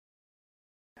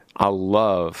I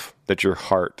love that your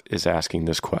heart is asking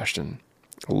this question.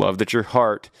 I love that your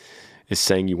heart is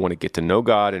saying you want to get to know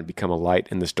God and become a light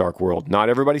in this dark world. Not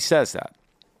everybody says that.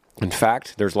 In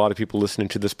fact, there's a lot of people listening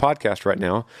to this podcast right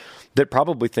now that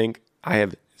probably think I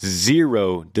have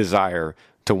zero desire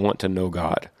to want to know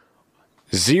God.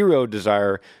 Zero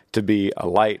desire to be a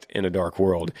light in a dark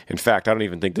world. In fact, I don't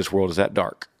even think this world is that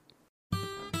dark.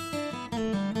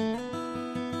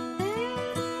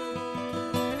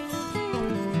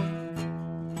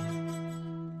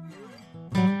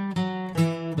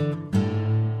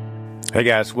 Hey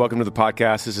guys, welcome to the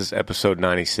podcast. This is episode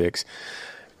 96,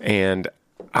 and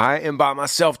I am by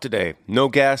myself today. No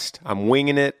guest. I'm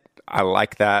winging it. I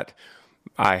like that.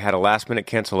 I had a last-minute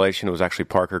cancellation. It was actually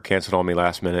Parker canceled on me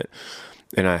last minute,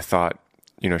 and I thought,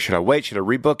 should I wait? Should I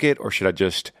rebook it, or should I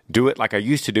just do it like I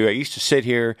used to do? I used to sit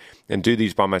here and do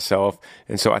these by myself,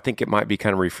 and so I think it might be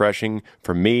kind of refreshing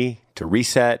for me to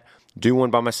reset, do one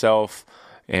by myself,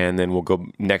 and then we'll go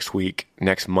next week,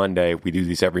 next Monday. We do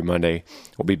these every Monday.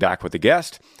 We'll be back with a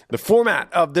guest. The format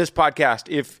of this podcast,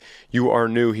 if you are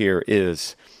new here,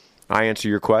 is I answer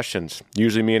your questions.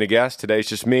 Usually me and a guest. Today's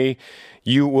just me.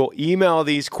 You will email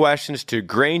these questions to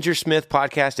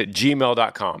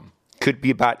grangersmithpodcast@gmail.com. Could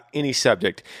be about any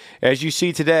subject. As you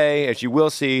see today, as you will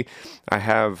see,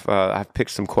 I've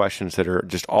picked some questions that are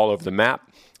just all over the map.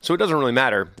 So it doesn't really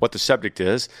matter what the subject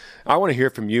is. I want to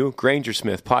hear from you,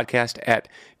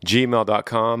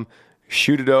 grangersmithpodcast@gmail.com.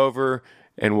 Shoot it over,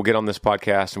 and we'll get on this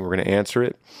podcast, and we're going to answer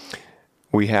it.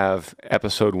 We have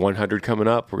episode 100 coming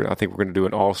up. I think we're going to do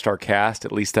an all-star cast.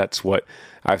 At least that's what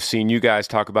I've seen you guys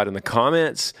talk about in the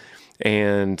comments,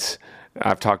 and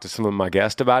I've talked to some of my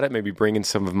guests about it, maybe bringing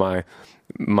some of my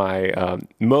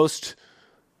most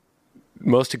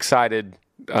excited,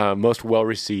 most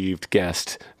well-received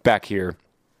guests back here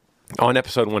on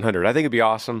episode 100. I think it'd be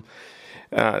awesome.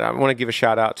 I want to give a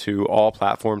shout out to all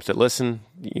platforms that listen.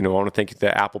 I want to thank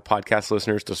the Apple Podcast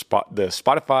listeners, the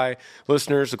Spotify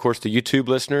listeners, of course, the YouTube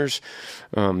listeners.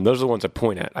 Those are the ones I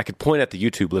point at. I could point at the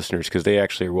YouTube listeners because they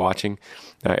actually are watching.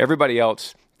 Everybody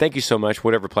else, thank you so much,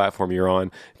 whatever platform you're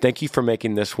on. Thank you for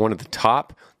making this one of the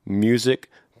top music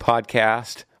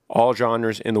podcast, all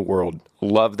genres in the world.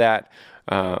 Love that.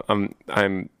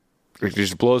 It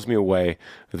just blows me away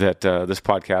that this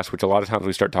podcast, which a lot of times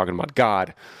we start talking about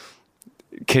God,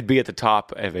 could be at the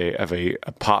top of a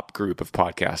pop group of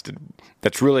podcasts.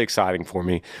 That's really exciting for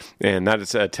me, and that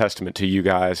is a testament to you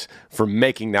guys for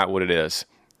making that what it is.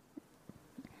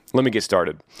 Let me get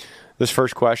started. This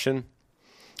first question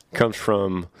comes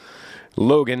from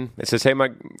Logan. It says,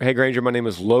 Hey Granger, my name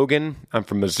is Logan. I'm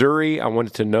from Missouri. I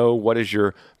wanted to know, what is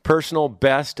your personal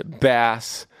best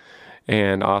bass?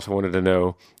 And I also wanted to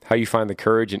know how you find the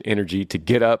courage and energy to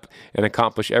get up and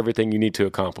accomplish everything you need to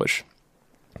accomplish.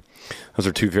 Those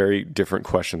are two very different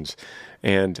questions.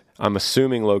 And I'm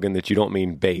assuming, Logan, that you don't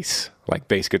mean bass, like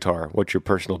bass guitar. What's your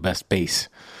personal best bass?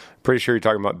 Pretty sure you're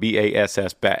talking about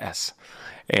BASS, bass.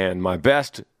 And my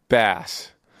best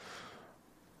bass,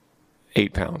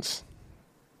 8 pounds.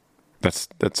 That's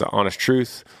the honest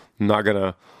truth. I'm not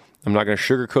gonna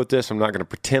sugarcoat this. I'm not gonna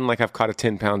pretend like I've caught a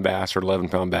 10-pound bass or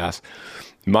 11-pound bass.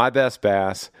 My best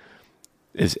bass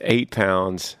is 8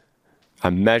 pounds. I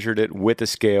measured it with a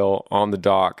scale on the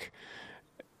dock,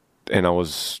 and I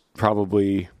was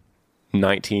probably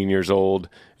 19 years old,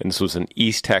 and this was in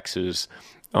East Texas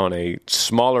on a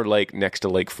smaller lake next to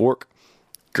Lake Fork.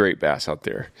 Great bass out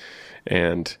there.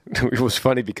 And it was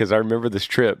funny because I remember this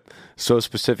trip so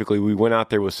specifically. We went out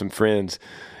there with some friends,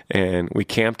 and we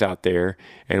camped out there,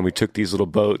 and we took these little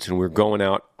boats, and we were going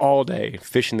out all day,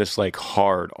 fishing this lake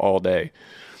hard all day.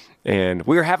 And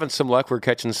we were having some luck. We were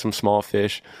catching some small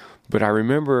fish. But I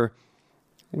remember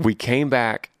we came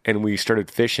back, and we started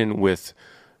fishing with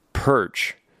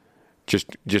perch,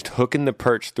 just hooking the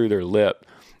perch through their lip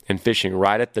and fishing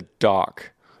right at the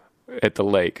dock at the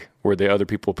lake where the other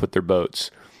people put their boats.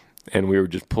 And we were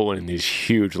just pulling in these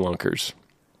huge lunkers.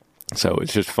 So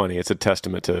it's just funny. It's a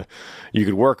testament to, you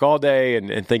could work all day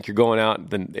and think you're going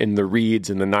out in the reeds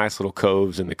and the nice little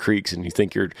coves and the creeks, and you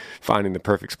think you're finding the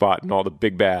perfect spot, and all the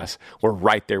big bass were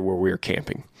right there where we were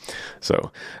camping.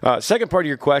 So second part of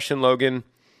your question, Logan,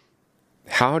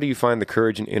 how do you find the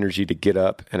courage and energy to get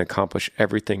up and accomplish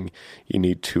everything you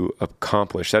need to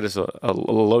accomplish? That is a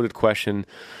loaded question.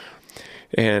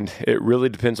 And it really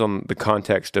depends on the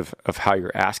context of how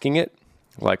you're asking it.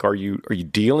 Like, are you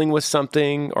dealing with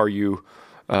something? Are you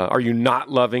not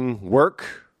loving work?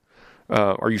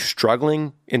 Are you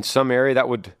struggling in some area? That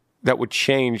would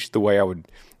change the way I would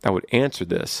answer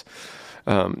this.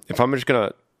 If I'm just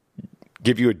gonna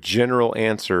give you a general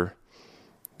answer,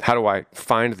 How do I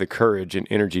find the courage and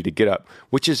energy to get up?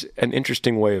 Which is an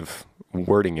interesting way of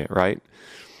wording it, right?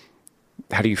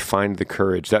 How do you find the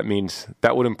courage? That means,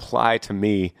 that would imply to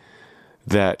me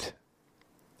that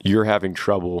you're having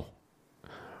trouble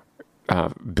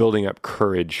building up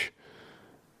courage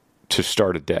to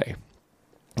start a day,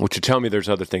 which would tell me there's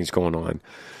other things going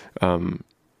on.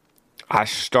 I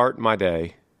start my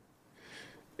day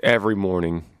every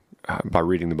morning by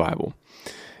reading the Bible.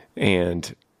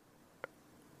 And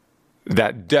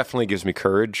that definitely gives me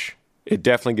courage. It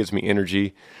definitely gives me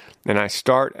energy. And I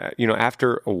start,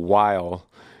 after a while,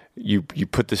 you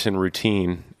put this in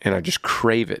routine, and I just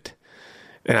crave it.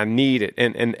 And I need it.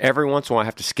 And every once in a while I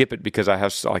have to skip it because I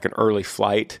have like an early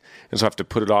flight. And so I have to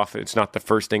put it off. It's not the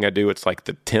first thing I do. It's like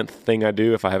the 10th thing I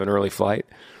do if I have an early flight.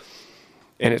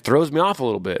 And it throws me off a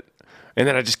little bit. And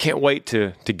then I just can't wait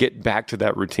to get back to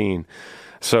that routine.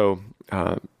 So,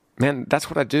 man, that's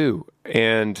what I do.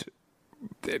 And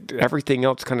everything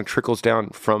else kind of trickles down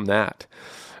from that.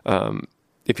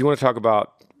 If you want to talk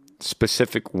about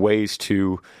specific ways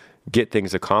to get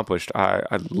things accomplished,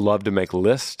 I love to make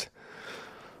lists.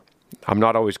 I'm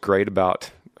not always great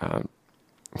about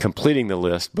completing the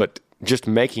list, but just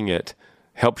making it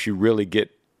helps you really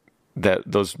get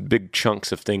those big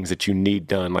chunks of things that you need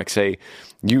done. Like, say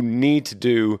you need to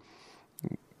do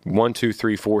 1, 2,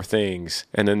 3, 4 things,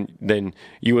 and then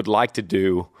you would like to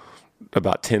do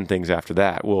about 10 things after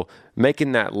that. Well,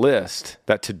 making that list,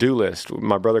 that to-do list,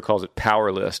 my brother calls it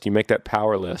power list. You make that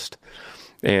power list,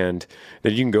 and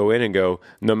then you can go in and go,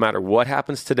 no matter what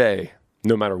happens today,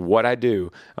 no matter what I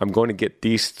do, I'm going to get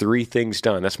these 3 things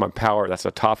done. That's my power. That's the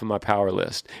top of my power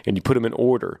list. And you put them in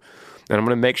order. And I'm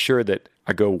going to make sure that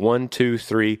I go 1, 2,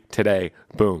 3 today.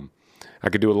 Boom. I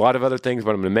could do a lot of other things, but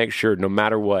I'm going to make sure no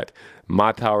matter what,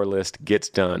 my power list gets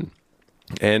done.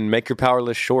 And make your power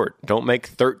list short. Don't make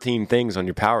 13 things on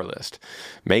your power list.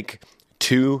 Make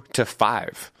 2 to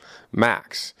 5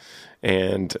 max.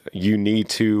 And you need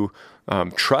to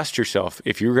trust yourself.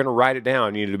 If you're going to write it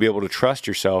down, you need to be able to trust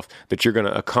yourself that you're going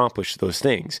to accomplish those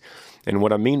things. And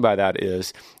what I mean by that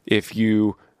is, if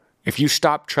you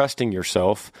stop trusting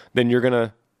yourself, then you're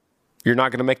not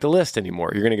going to make the list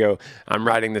anymore. You're going to go, I'm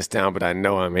writing this down, but I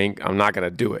know I'm not going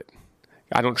to do it.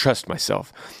 I don't trust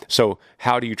myself. So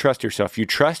how do you trust yourself? You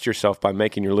trust yourself by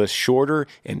making your list shorter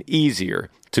and easier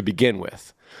to begin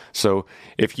with. So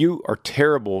if you are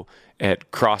terrible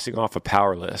at crossing off a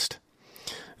power list,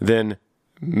 then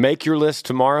make your list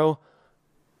tomorrow,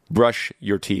 brush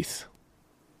your teeth.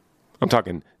 I'm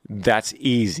talking, that's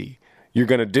easy. You're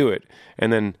going to do it.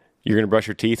 And then you're going to brush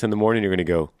your teeth in the morning. You're going to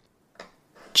go,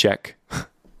 check,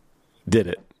 did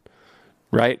it,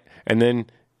 right? And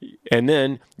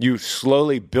then you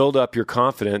slowly build up your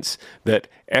confidence that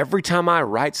every time I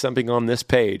write something on this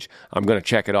page, I'm going to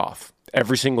check it off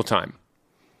every single time.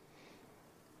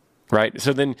 Right?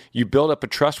 So then you build up a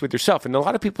trust with yourself. And a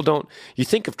lot of people you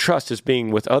think of trust as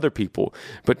being with other people,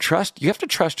 but you have to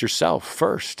trust yourself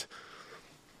first.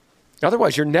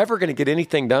 Otherwise, you're never going to get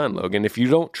anything done, Logan, if you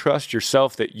don't trust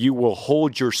yourself that you will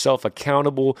hold yourself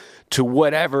accountable to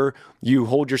whatever you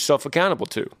hold yourself accountable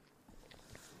to.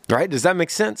 Right? Does that make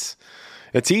sense?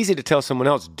 It's easy to tell someone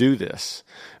else, do this,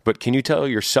 but can you tell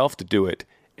yourself to do it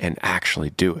and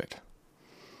actually do it?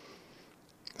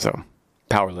 So,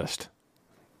 power list.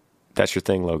 That's your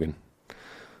thing, Logan.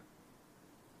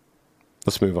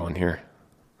 Let's move on here.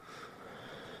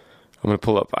 I'm going to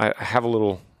pull up. I have a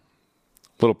little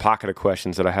pocket of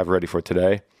questions that I have ready for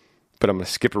today, but I'm going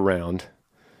to skip around,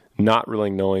 not really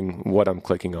knowing what I'm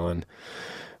clicking on.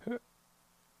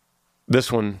 This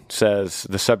one says,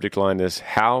 the subject line is,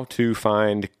 how to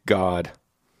find God.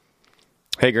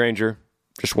 Hey, Granger,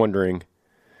 just wondering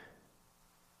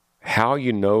how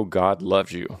you know God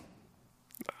loves you.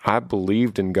 I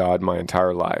believed in God my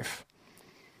entire life,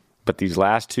 but these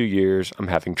last 2 years, I'm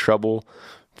having trouble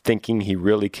thinking he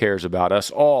really cares about us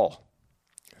all.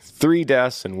 3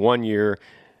 deaths in 1 year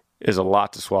is a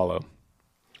lot to swallow,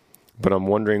 but I'm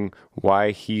wondering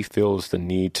why he feels the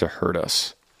need to hurt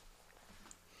us.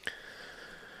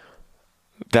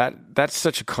 That's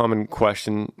such a common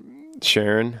question,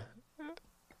 Sharon.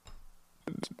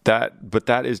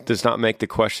 Does not make the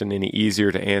question any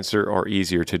easier to answer or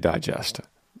easier to digest.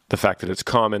 The fact that it's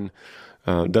common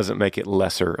doesn't make it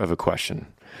lesser of a question.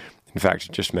 In fact,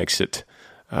 it just makes it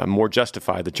more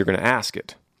justified that you're going to ask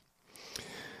it.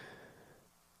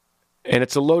 And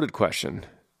it's a loaded question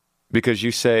because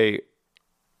you say,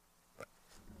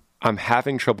 I'm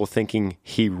having trouble thinking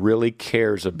he really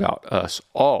cares about us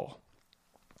all.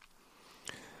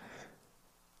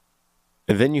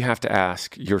 And then you have to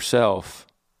ask yourself,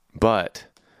 but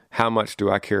how much do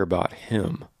I care about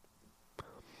him?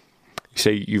 You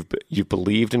say you've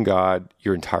believed in God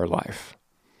your entire life.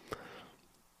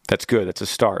 That's good. That's a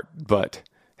start. But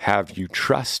have you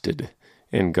trusted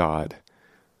in God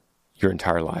your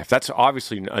entire life? That's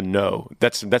obviously a no.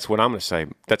 That's what I'm going to say.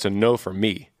 That's a no for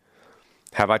me.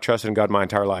 Have I trusted in God my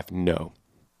entire life? No.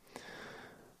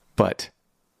 But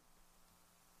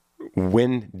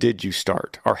when did you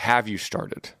start, or have you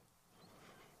started?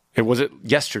 Was it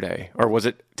yesterday, or was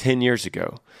it 10 years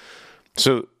ago?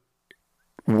 So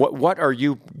what are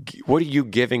you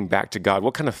giving back to God?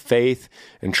 What kind of faith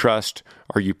and trust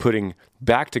are you putting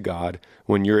back to God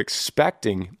when you're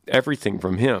expecting everything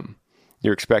from Him?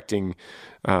 You're expecting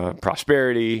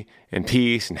prosperity and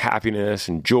peace and happiness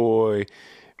and joy.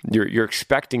 You're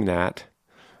expecting that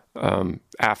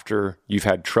after you've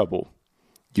had trouble.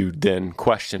 You then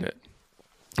question it,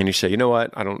 and you say, "You know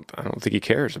what? I don't think He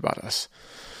cares about us."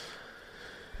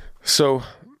 So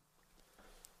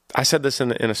I said this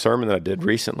in a sermon that I did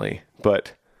recently,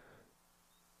 but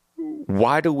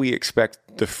why do we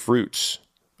expect the fruits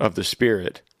of the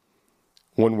Spirit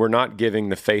when we're not giving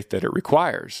the faith that it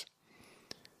requires?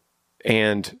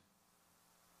 And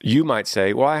you might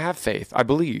say, "Well, I have faith. I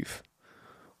believe."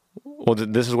 Well,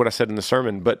 this is what I said in the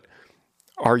sermon, but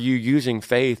are you using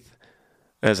faith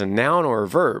as a noun or a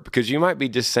verb? Because you might be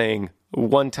just saying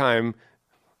one time,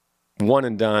 one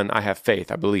and done, I have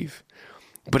faith, I believe.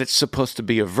 But it's supposed to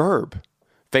be a verb.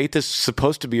 Faith is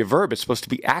supposed to be a verb. It's supposed to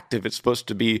be active. It's supposed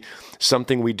to be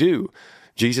something we do.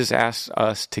 Jesus asks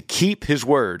us to keep His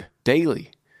word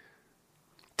daily,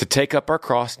 to take up our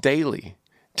cross daily,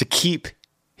 to keep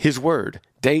His word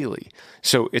daily.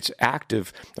 So it's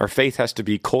active. Our faith has to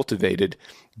be cultivated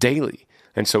daily.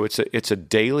 And so it's a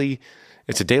daily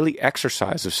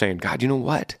exercise of saying, "God, you know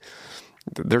what?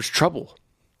 There's trouble.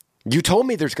 You told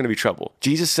me there's going to be trouble."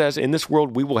 Jesus says, "In this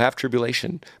world we will have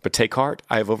tribulation, but take heart,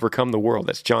 I have overcome the world."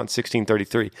 That's John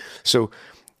 16:33. So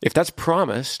if that's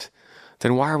promised,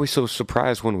 then why are we so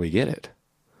surprised when we get it?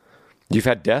 You've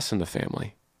had deaths in the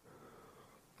family.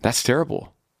 That's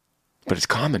terrible, but it's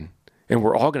common, and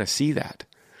we're all going to see that.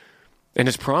 And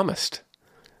it's promised.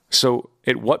 So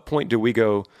at what point do we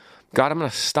go, "God, I'm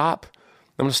going to stop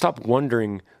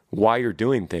wondering why you're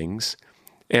doing things,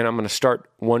 and I'm going to start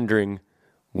wondering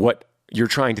what you're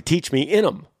trying to teach me in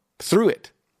them, through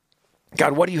it.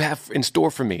 God, what do you have in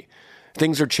store for me?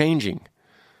 Things are changing."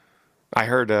 I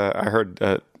heard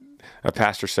a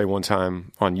pastor say one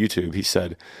time on YouTube, he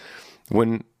said,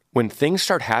 when things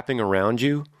start happening around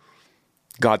you,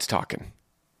 God's talking.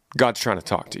 God's trying to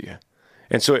talk to you.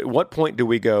 And so at what point do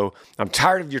we go, "I'm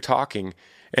tired of your talking,"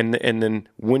 and then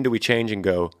when do we change and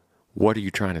go, "What are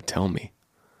you trying to tell me?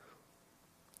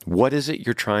 What is it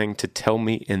you're trying to tell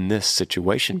me in this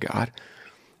situation, God?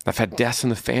 I've had deaths in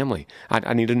the family.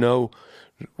 I need to know,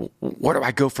 where do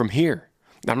I go from here?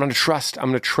 I'm going to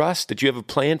trust that you have a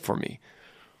plan for me,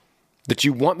 that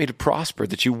you want me to prosper,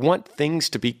 that you want things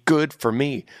to be good for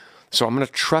me. So I'm going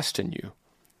to trust in you."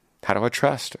 How do I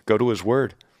trust? I go to His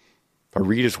word. I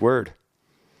read His word.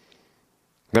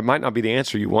 That might not be the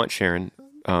answer you want, Sharon,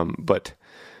 but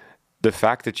the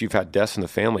fact that you've had deaths in the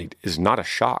family is not a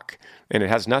shock, and it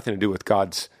has nothing to do with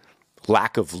God's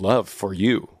lack of love for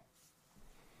you.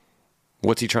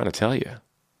 What's He trying to tell you?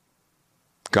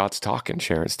 God's talking,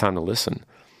 Sharon. It's time to listen.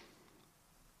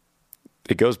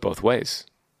 It goes both ways.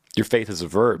 Your faith is a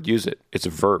verb. Use it. It's a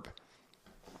verb.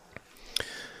 Let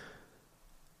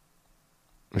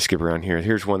me skip around here.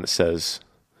 Here's one that says,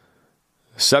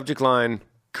 subject line,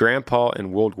 Grandpa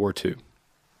in World War II.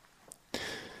 It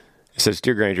says,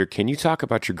 "Dear Granger, can you talk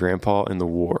about your grandpa in the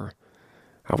war?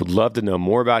 I would love to know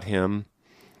more about him.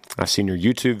 I've seen your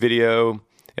YouTube video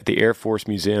at the Air Force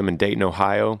Museum in Dayton,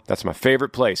 Ohio. That's my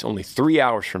favorite place, only 3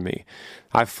 hours from me.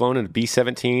 I've flown in a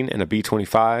B-17 and a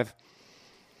B-25.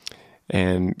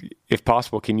 And if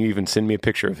possible, can you even send me a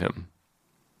picture of him?"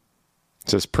 It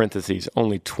says parentheses,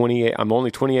 I'm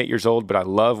only 28 years old, but I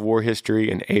love war history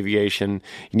and aviation.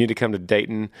 You need to come to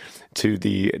Dayton to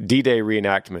the D-Day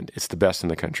reenactment. It's the best in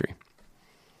the country.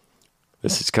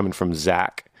 This is coming from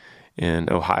Zach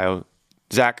in Ohio.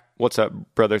 Zach, what's up,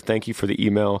 brother? Thank you for the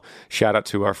email. Shout out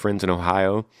to our friends in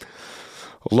Ohio.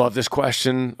 Love this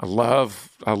question. I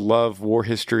love war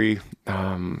history,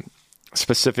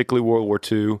 specifically World War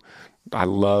II. I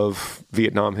love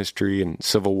Vietnam history and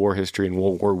Civil War history and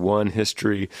World War I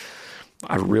history.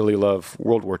 I really love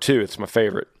World War II. It's my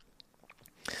favorite.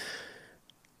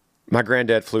 My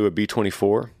granddad flew a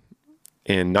B-24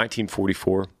 in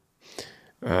 1944.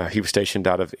 He was stationed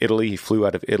out of Italy. He flew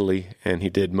out of Italy, and he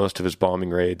did most of his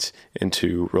bombing raids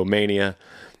into Romania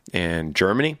and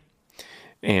Germany.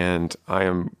 And I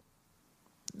am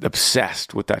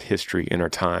obsessed with that history in our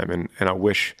time, and I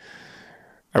wish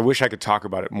I wish I could talk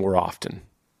about it more often.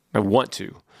 I want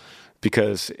to,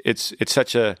 because it's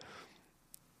such a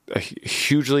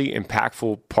hugely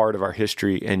impactful part of our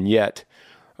history, and yet,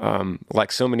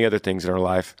 like so many other things in our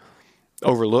life,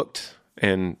 overlooked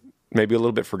and maybe a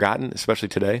little bit forgotten, especially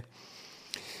today.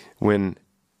 When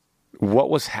what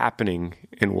was happening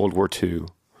in World War II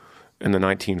in the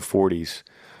 1940s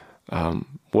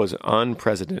was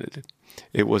unprecedented.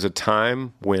 It was a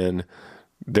time when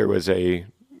there was a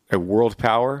world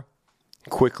power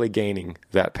quickly gaining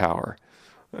that power,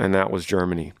 and that was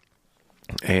Germany.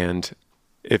 And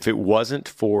if it wasn't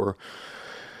for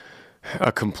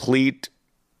a complete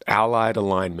Allied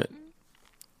alignment,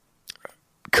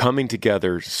 coming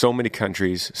together, so many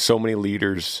countries, so many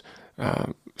leaders,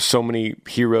 so many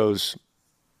heroes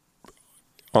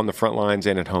on the front lines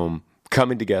and at home,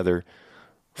 coming together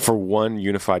for one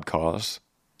unified cause,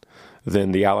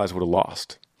 then the Allies would have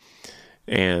lost.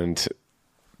 And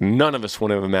none of us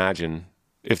want to imagine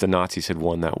if the Nazis had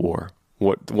won that war,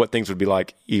 what things would be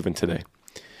like even today.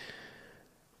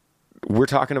 We're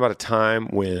talking about a time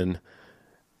when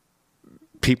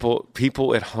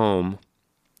people at home,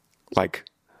 like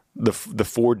the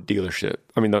Ford dealership,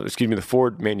 the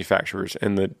Ford manufacturers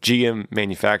and the GM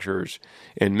manufacturers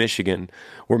in Michigan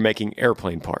were making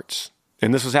airplane parts.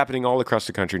 And this was happening all across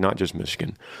the country, not just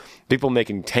Michigan. People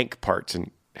making tank parts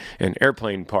and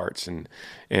airplane parts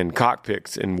and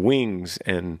cockpits and wings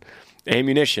and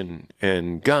ammunition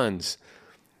and guns.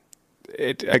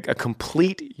 A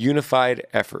complete unified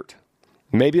effort.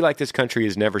 Maybe like this country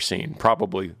has never seen.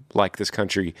 Probably like this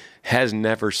country has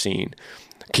never seen.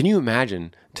 Can you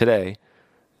imagine today,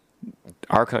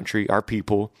 our country, our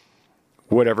people,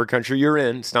 whatever country you're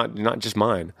in, it's not just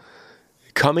mine,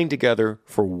 coming together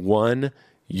for one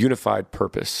unified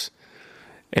purpose.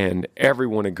 And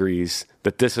everyone agrees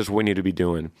that this is what we need to be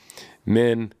doing.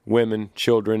 Men, women,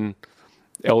 children,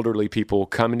 elderly people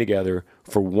coming together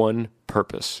for one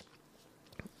purpose.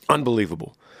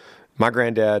 Unbelievable. My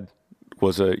granddad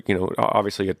was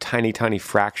obviously a tiny, tiny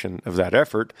fraction of that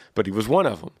effort, but he was one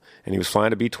of them. And he was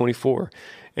flying a B-24.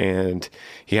 And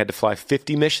he had to fly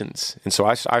 50 missions. And so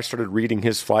I started reading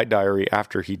his flight diary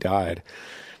after he died.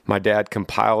 My dad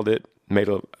compiled it, made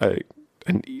an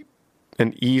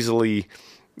easily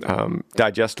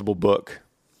digestible book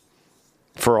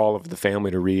for all of the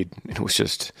family to read. It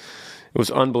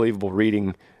was unbelievable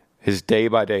reading his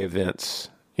day-by-day events,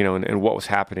 and what was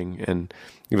happening. And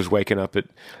he was waking up at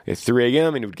 3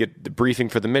 a.m. and he would get the briefing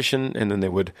for the mission, and then they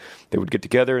would get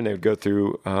together and they would go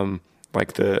through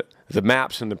like the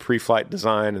maps and the pre-flight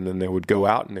design, and then they would go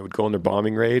out and they would go on their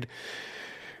bombing raid.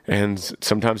 And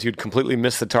sometimes he'd completely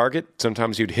miss the target.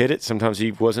 Sometimes he'd hit it. Sometimes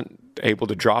he wasn't able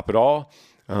to drop at all.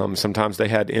 Sometimes they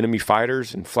had enemy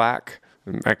fighters in flak.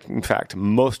 In fact,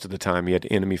 most of the time he had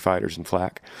enemy fighters in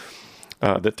flak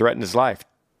that threatened his life.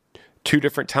 2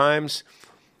 different times,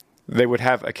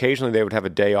 occasionally they would have a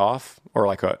day off, or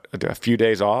like a few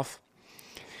days off.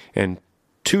 And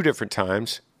 2 different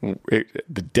times,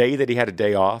 the day that he had a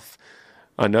day off,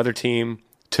 another team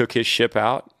took his ship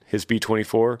out, his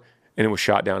B-24, and it was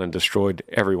shot down and destroyed,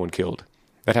 everyone killed.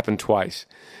 That happened twice.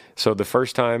 So the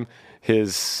first time,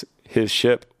 his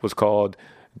ship was called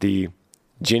the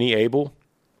Jenny Able,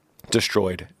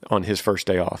 destroyed on his first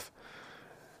day off.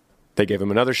 They gave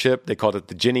him another ship. They called it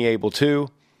the Jenny Able 2.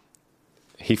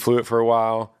 He flew it for a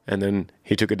while, and then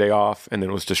he took a day off, and then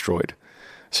it was destroyed.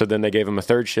 So then they gave him a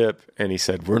third ship, and he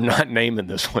said, "We're not naming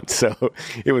this one." So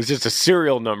it was just a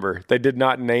serial number. They did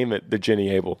not name it the Jenny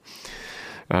Able.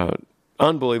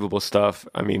 Unbelievable stuff.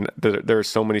 I mean, there are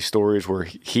so many stories where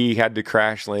he had to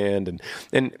crash land,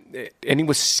 and he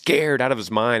was scared out of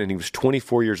his mind, and he was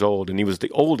 24 years old, and he was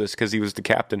the oldest because he was the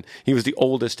captain. He was the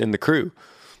oldest in the crew,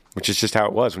 which is just how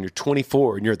it was when you're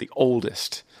 24 and you're the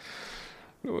oldest.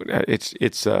 It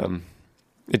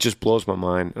just blows my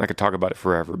mind, and I could talk about it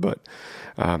forever. But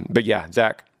yeah,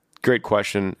 Zach, great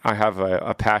question. I have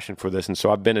a passion for this, and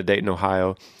so I've been to Dayton,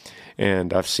 Ohio,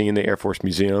 and I've seen the Air Force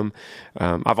Museum.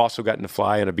 I've also gotten to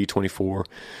fly in a B-24,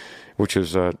 which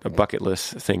is a bucket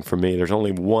list thing for me. There's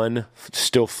only one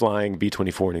still flying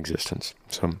B-24 in existence,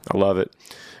 so I love it,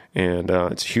 and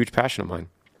it's a huge passion of mine.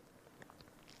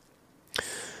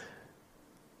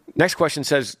 Next question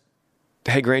says,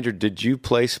 "Hey Granger, did you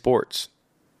play sports?"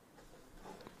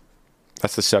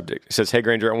 That's the subject. It says, "Hey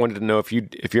Granger, I wanted to know if you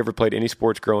ever played any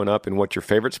sports growing up and what your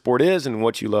favorite sport is and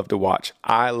what you love to watch."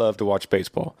 I love to watch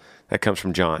baseball. That comes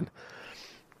from John.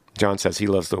 John says he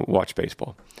loves to watch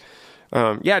baseball.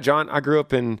 Yeah, John, I grew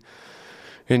up in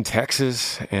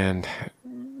Texas, and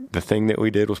the thing that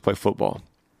we did was play football.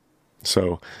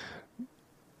 So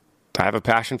I have a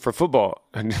passion for football,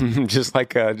 just like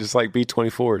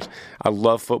B24s. I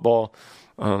love football.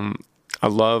 I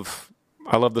love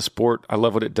the sport. I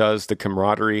love what it does, the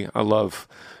camaraderie. I love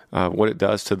what it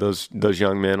does to those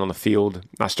young men on the field.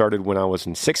 I started when I was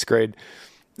in 6th grade,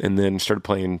 and then started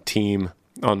playing team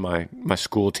on my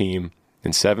school team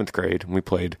in 7th grade. We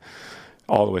played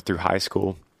all the way through high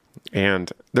school.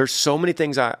 And there's so many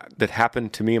things that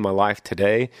happened to me in my life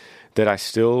today that I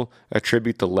still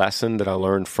attribute the lesson that I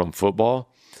learned from football.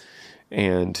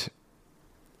 And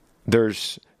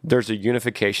there's a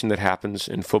unification that happens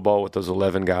in football with those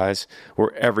 11 guys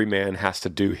where every man has to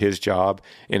do his job.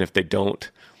 And if they don't,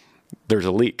 there's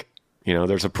a leak,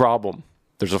 there's a problem,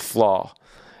 there's a flaw.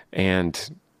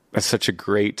 And that's such a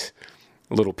great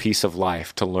little piece of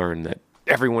life to learn that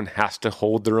everyone has to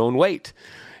hold their own weight.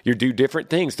 You do different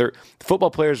things.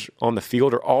 Football players on the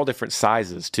field are all different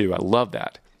sizes too. I love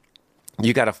that.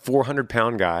 You got a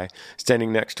 400-pound guy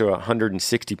standing next to a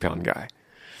 160-pound guy,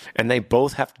 and they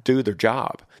both have to do their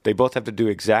job. They both have to do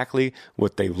exactly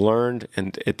what they've learned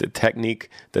and the technique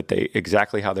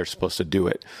exactly how they're supposed to do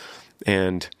it.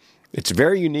 And it's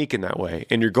very unique in that way.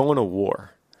 And you're going to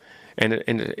war, and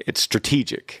it's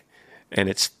strategic, and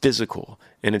it's physical,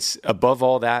 and it's above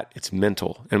all that, it's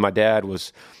mental. And my dad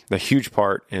was a huge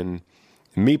part in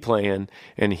me playing,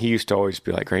 and he used to always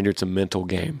be like, Granger, it's a mental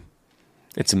game.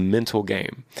 It's a mental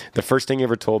game. The first thing he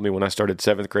ever told me when I started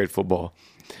 7th grade football,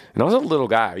 and I was a little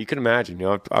guy, you can imagine,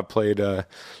 I played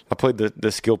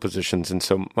the skill positions. And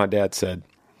so my dad said,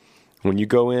 when you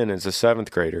go in as a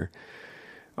 7th grader,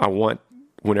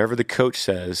 whenever the coach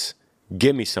says,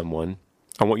 give me someone,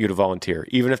 I want you to volunteer,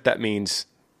 even if that means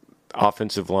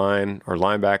offensive line or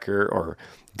linebacker or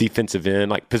defensive end,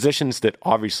 like positions that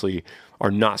obviously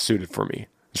are not suited for me.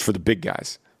 It's for the big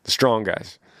guys, the strong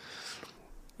guys.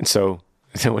 And so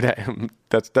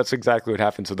that's exactly what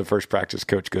happened. So the first practice,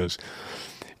 coach goes,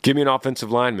 give me an offensive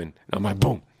lineman. And I'm like,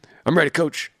 boom, I'm ready,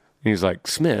 coach. And he's like,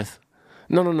 Smith,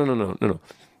 no.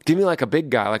 Give me like a big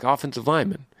guy, like offensive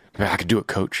lineman. I could do it,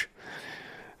 coach.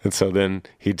 And so then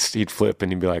he'd flip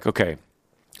and he'd be like, okay,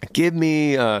 give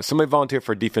me somebody volunteer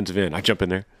for a defensive end. I jump in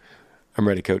there. I'm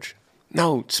ready, coach.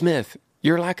 No, Smith,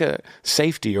 you're like a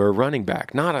safety or a running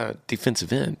back, not a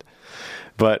defensive end.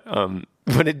 But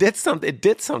it did something. It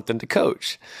did something to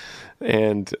coach,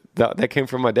 and that came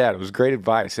from my dad. It was great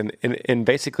advice, and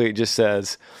basically it just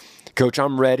says, Coach,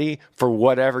 I'm ready for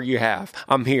whatever you have.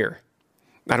 I'm here.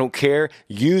 I don't care.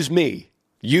 Use me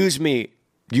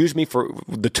for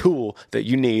the tool that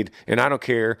you need, and I don't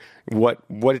care what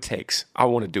it takes. I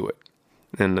want to do it.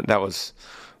 And that was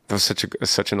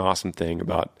such an awesome thing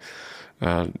about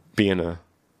being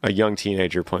a young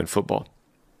teenager playing football.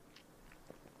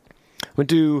 We'll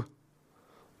do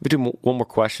one more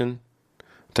question.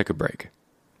 Take a break.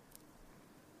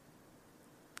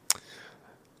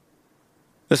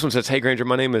 This one says, hey, Granger,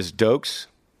 my name is Dokes.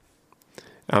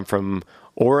 I'm from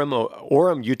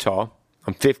Orem, Utah.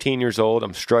 I'm 15 years old.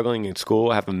 I'm struggling in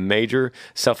school. I have a major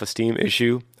self-esteem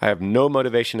issue. I have no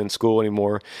motivation in school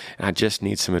anymore, and I just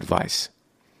need some advice.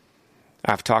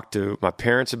 I've talked to my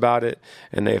parents about it,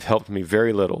 and they have helped me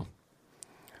very little.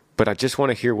 But I just want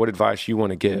to hear what advice you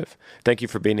want to give. Thank you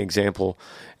for being an example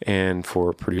and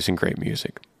for producing great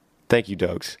music. Thank you,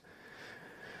 Dokes.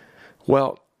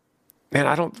 Well,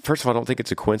 man, first of all, I don't think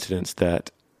it's a coincidence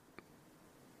that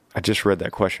I just read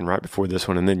that question right before this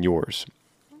one and then yours.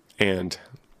 And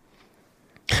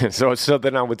so it's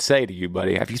something I would say to you,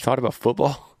 buddy. Have you thought about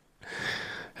football?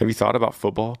 Have you thought about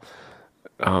football?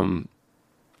 Or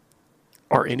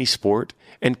any sport?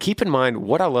 And keep in mind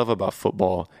what I love about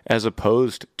football as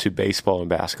opposed to baseball and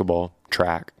basketball,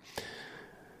 track.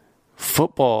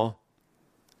 Football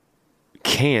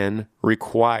can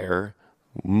require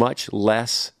much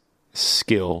less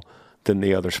skill than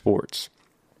the other sports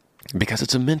because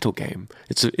it's a mental game.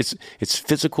 It's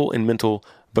physical and mental,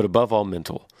 but above all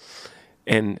mental.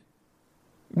 And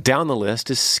down the list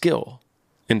is skill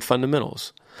and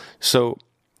fundamentals. So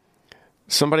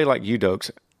somebody like you,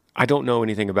 Dokes, I don't know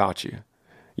anything about you.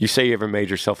 You say you have a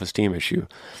major self-esteem issue,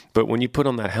 but when you put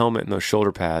on that helmet and those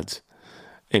shoulder pads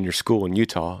in your school in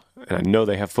Utah, and I know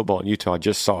they have football in Utah, I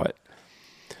just saw it,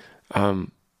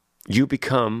 you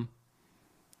become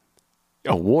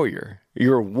a warrior.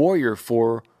 You're a warrior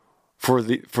for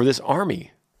this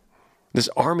army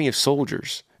of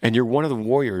soldiers, and you're one of the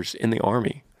warriors in the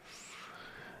army.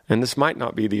 And this might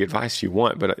not be the advice you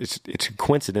want, but it's a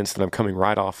coincidence that I'm coming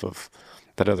right off of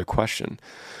that other question.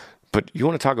 But you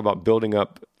want to talk about building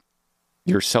up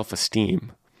your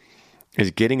self-esteem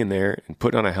is getting in there and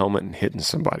putting on a helmet and hitting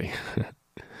somebody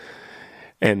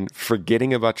and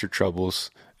forgetting about your troubles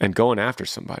and going after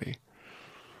somebody.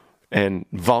 and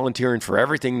volunteering for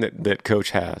everything that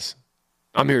coach has.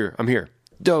 I'm here.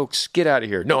 Dokes, get out of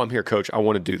here. No, I'm here, coach. I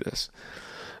want to do this.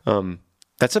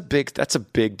 That's a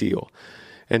big deal.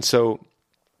 And so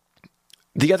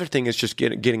the other thing is just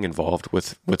getting involved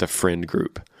with a friend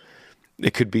group.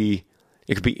 It could be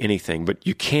anything, but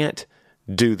you can't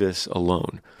do this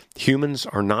alone. Humans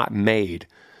are not made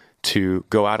to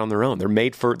go out on their own. They're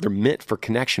meant for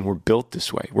connection. We're built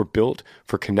this way. We're built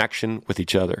for connection with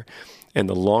each other. And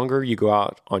the longer you go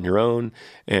out on your own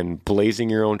and blazing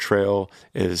your own trail,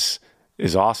 is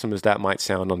as awesome as that might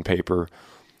sound on paper,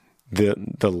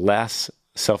 the less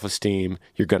self-esteem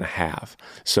you're going to have.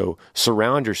 So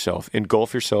surround yourself,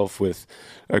 engulf yourself with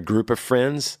a group of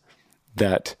friends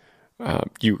that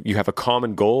you have a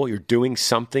common goal. You're doing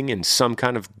something in some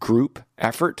kind of group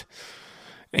effort,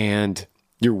 and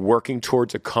you're working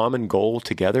towards a common goal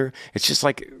together. It's just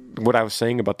like what I was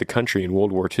saying about the country in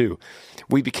World War II.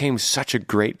 We became such a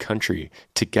great country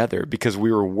together because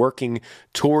we were working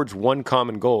towards one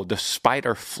common goal, despite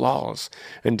our flaws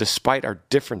and despite our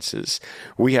differences.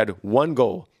 We had one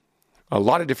goal. A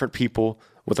lot of different people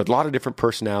with a lot of different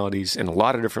personalities and a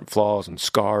lot of different flaws and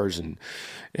scars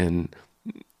and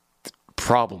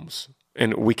problems.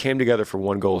 And we came together for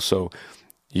one goal. So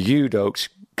you, Dokes,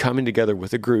 coming together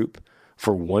with a group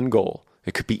for one goal.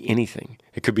 It could be anything.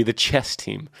 It could be the chess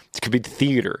team. It could be the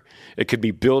theater. It could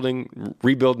be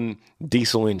rebuilding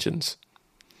diesel engines.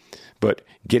 But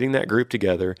getting that group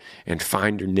together and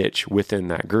find your niche within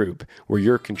that group where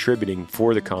you're contributing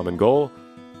for the common goal,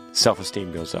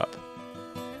 self-esteem goes up.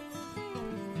 I'm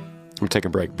going to take a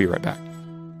break. Be right back.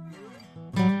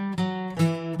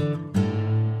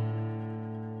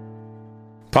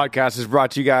 Podcast is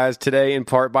brought to you guys today in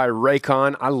part by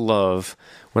Raycon. I love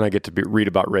when I get to read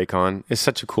about Raycon. It's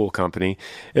such a cool company.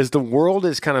 As the world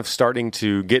is kind of starting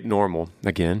to get normal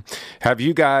again, have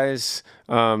you guys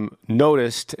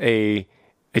noticed a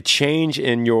change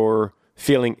in your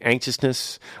feeling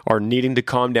anxiousness or needing to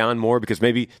calm down more because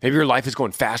maybe your life is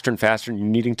going faster and faster and you're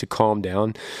needing to calm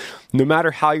down? No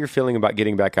matter how you're feeling about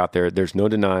getting back out there, there's no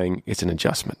denying it's an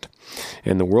adjustment.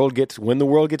 And when the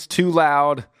world gets too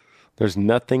loud, there's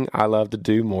nothing I love to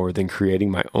do more than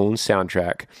creating my own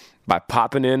soundtrack by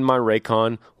popping in my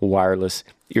Raycon wireless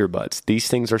earbuds. These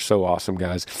things are so awesome,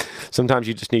 guys. Sometimes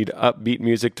you just need upbeat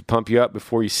music to pump you up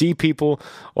before you see people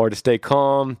or to stay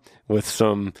calm with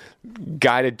some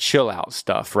guided chill out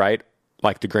stuff, right?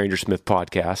 Like the Granger Smith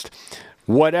podcast.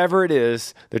 Whatever it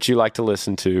is that you like to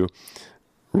listen to,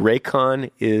 Raycon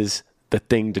is the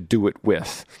thing to do it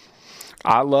with.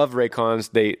 I love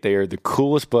Raycons. They are the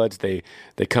coolest buds. They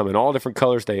come in all different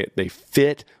colors. They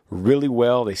fit really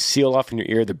well. They seal off in your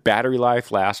ear. The battery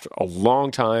life lasts a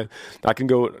long time. I can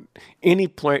go any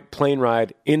plane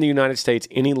ride in the United States,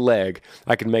 any leg.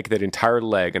 I can make that entire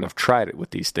leg, and I've tried it with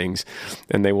these things,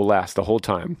 and they will last the whole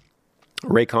time.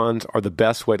 Raycons are the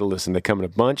best way to listen. They come in a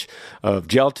bunch of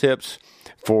gel tips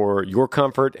for your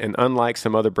comfort, and unlike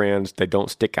some other brands, they don't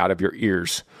stick out of your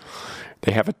ears.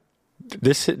 They have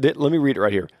let me read it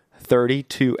right here.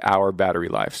 32-hour battery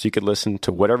life. So you could listen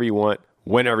to whatever you want,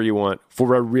 whenever you want,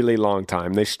 for a really long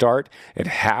time. They start at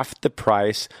half the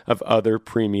price of other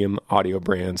premium audio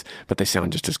brands, but they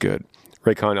sound just as good.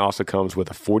 Raycon also comes with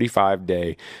a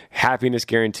 45-day happiness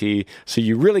guarantee, so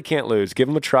you really can't lose. Give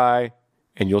them a try,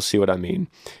 and you'll see what I mean.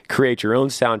 Create your own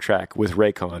soundtrack with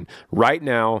Raycon. Right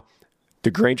now, the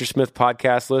Granger Smith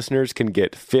podcast listeners can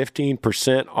get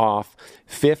 15% off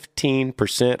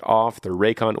the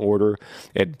Raycon order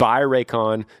at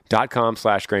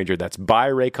buyraycon.com/Granger. That's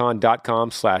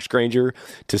buyraycon.com/Granger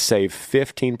to save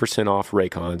 15% off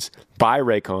Raycons.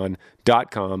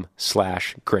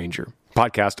 Buyraycon.com/Granger.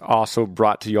 Podcast also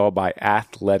brought to y'all by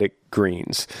Athletic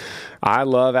Greens. I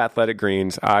love Athletic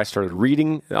Greens. I started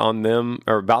reading on them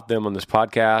or about them on this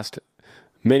podcast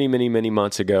many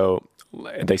months ago.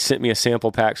 They sent me a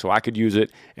sample pack so I could use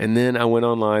it, and then I went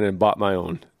online and bought my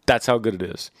own. That's how good it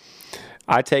is.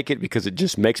 I take it because it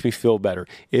just makes me feel better.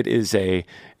 It is a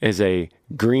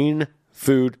green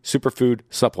food, superfood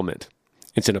supplement.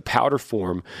 It's in a powder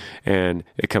form, and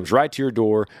it comes right to your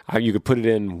door. You could put it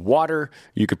in water.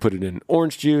 You could put it in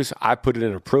orange juice. I put it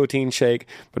in a protein shake,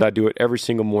 but I do it every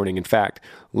single morning. In fact,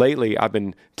 lately I've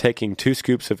been taking 2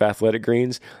 scoops of Athletic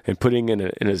Greens and putting in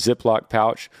a Ziploc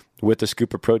pouch with a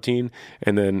scoop of protein,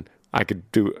 and then I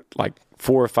could do like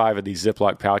 4 or 5 of these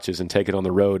Ziploc pouches and take it on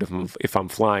the road if I'm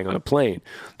flying on a plane.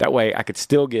 That way I could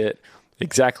still get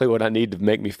exactly what I need to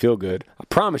make me feel good. I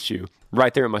promise you,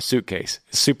 right there in my suitcase.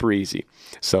 It's super easy.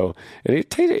 So and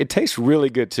it tastes really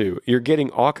good too. You're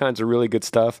getting all kinds of really good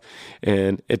stuff,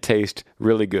 and it tastes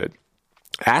really good.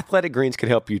 Athletic Greens can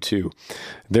help you too.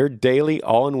 Their daily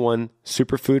all-in-one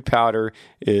superfood powder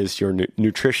is your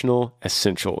nutritional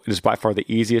essential. It is by far the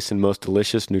easiest and most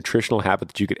delicious nutritional habit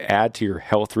that you could add to your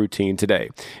health routine today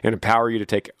and empower you to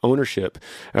take ownership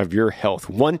of your health.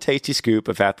 One tasty scoop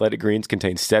of Athletic Greens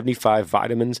contains 75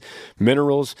 vitamins,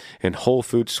 minerals, and whole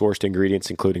food sourced ingredients,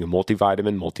 including a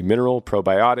multivitamin, multimineral,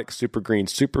 probiotic, green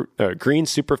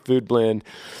superfood blend,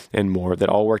 and more that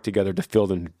all work together to fill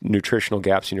the nutritional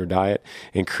gaps in your diet,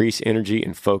 increase energy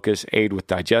and focus, aid with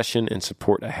digestion, and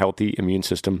support a healthy immune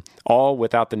system, all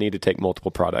without the need to take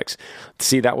multiple products.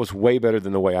 See, that was way better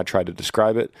than the way I tried to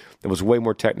describe it. It was way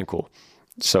more technical.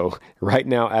 So right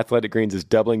now, Athletic Greens is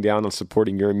doubling down on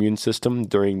supporting your immune system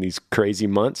during these crazy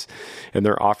months, and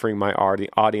they're offering my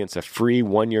audience a free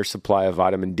 1-year supply of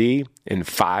vitamin D and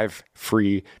 5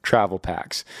 free travel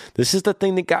packs. This is the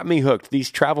thing that got me hooked.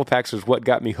 These travel packs is what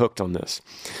got me hooked on this.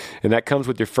 And that comes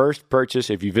with your first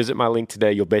purchase. If you visit my link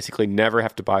today, you'll basically never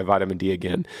have to buy vitamin D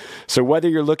again. So whether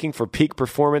you're looking for peak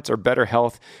performance or better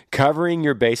health, covering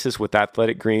your bases with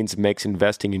Athletic Greens makes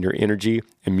investing in your energy,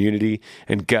 immunity,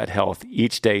 and gut health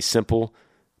each day simple,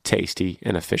 tasty,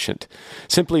 and efficient.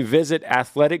 Simply visit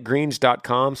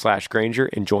athleticgreens.com/Granger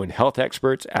and join health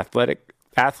experts,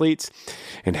 athletes,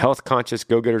 and health-conscious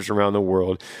go-getters around the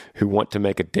world who want to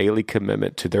make a daily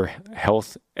commitment to their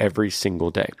health every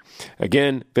single day.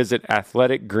 Again, visit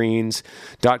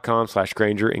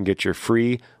athleticgreens.com/Granger and get your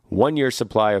free 1-year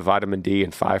supply of vitamin D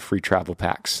and 5 free travel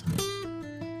packs.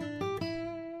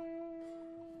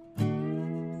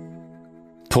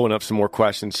 Pulling up some more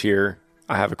questions here.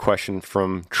 I have a question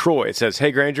from Troy. It says,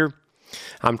 "Hey Granger,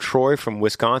 I'm Troy from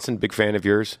Wisconsin, big fan of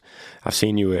yours. I've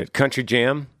seen you at Country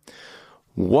Jam.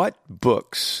 What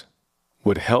books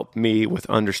would help me with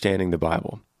understanding the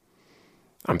Bible?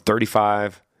 I'm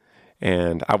 35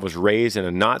 and I was raised in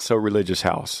a not so religious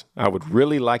house. I would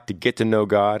really like to get to know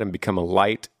God and become a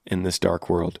light in this dark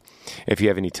world. If you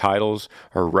have any titles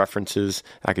or references,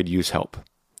 I could use help.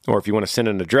 Or if you want to send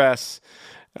an address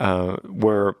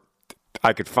where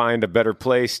I could find a better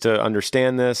place to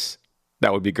understand this,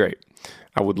 that would be great.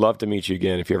 I would love to meet you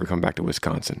again if you ever come back to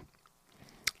Wisconsin."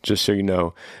 Just so you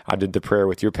know, I did the prayer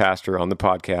with your pastor on the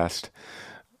podcast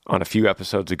on a few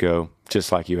episodes ago,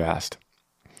 just like you asked.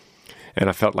 And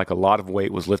I felt like a lot of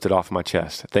weight was lifted off my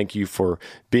chest. Thank you for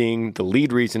being the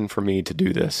lead reason for me to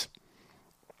do this.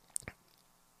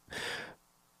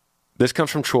 This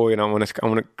comes from Troy, and I want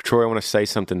to say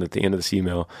something at the end of this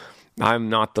email. I'm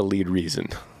not the lead reason.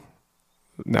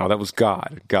 Now, that was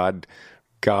God. God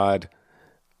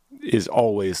is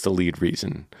always the lead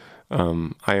reason.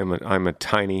 I'm a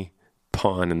tiny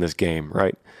pawn in this game,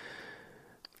 right?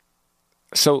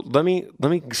 So let me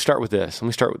start with this. Let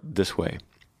me start this way.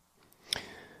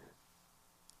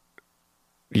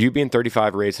 You being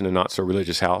 35, raised in a not so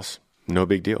religious house, no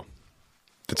big deal.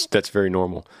 That's very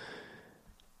normal.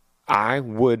 I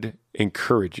would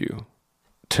encourage you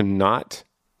to not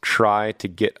try to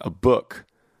get a book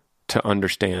to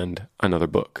understand another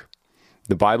book.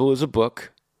 The Bible is a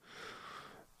book,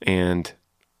 and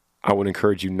I would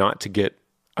encourage you not to get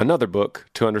another book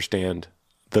to understand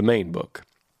the main book.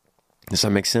 Does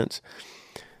that make sense?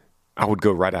 I would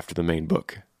go right after the main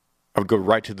book. I would go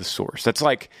right to the source. That's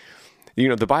like,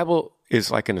 the Bible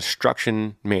is like an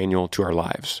instruction manual to our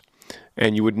lives.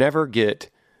 And you would never get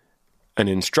an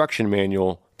instruction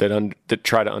manual that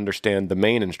try to understand the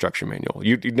main instruction manual.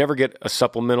 You'd never get a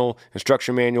supplemental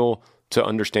instruction manual to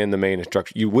understand the main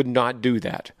instruction. You would not do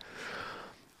that.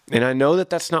 And I know that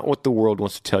that's not what the world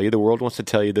wants to tell you. The world wants to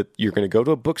tell you that you're going to go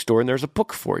to a bookstore and there's a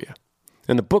book for you.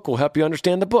 And the book will help you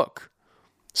understand the book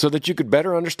so that you could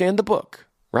better understand the book,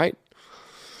 right?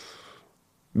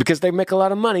 Because they make a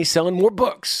lot of money selling more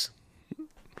books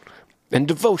and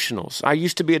devotionals. I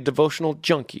used to be a devotional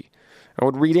junkie. I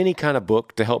would read any kind of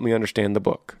book to help me understand the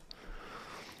book.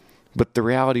 But the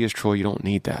reality is, Troy, you don't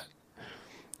need that.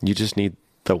 You just need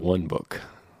the one book.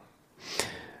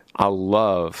 I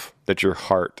love that your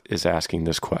heart is asking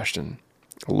this question.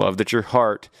 I love that your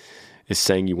heart is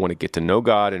saying you want to get to know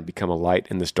God and become a light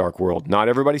in this dark world. Not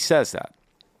everybody says that.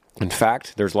 In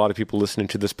fact, there's a lot of people listening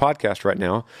to this podcast right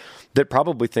now that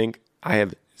probably think I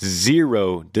have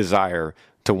zero desire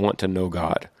to want to know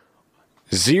God.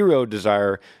 Zero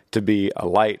desire to be a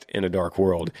light in a dark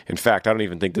world. In fact, I don't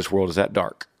even think this world is that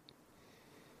dark.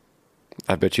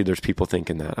 I bet you there's people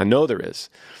thinking that. I know there is.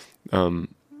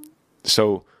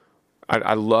 So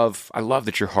I love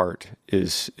that your heart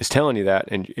is telling you that,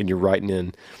 and you're writing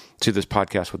in to this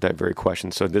podcast with that very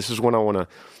question. So this is when I want to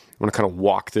kind of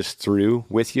walk this through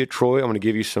with you, Troy. I'm going to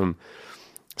give you some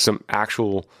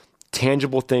actual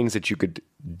tangible things that you could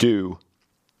do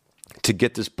to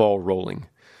get this ball rolling.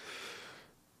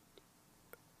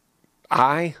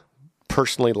 I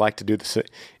personally like to do this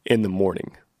in the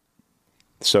morning.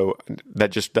 So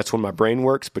that's when my brain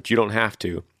works, but you don't have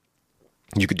to.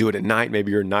 You could do it at night.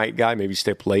 Maybe you're a night guy. Maybe you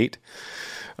stay up late.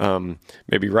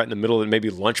 Maybe right in the middle of maybe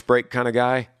lunch break kind of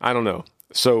guy. I don't know.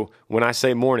 So when I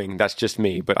say morning, that's just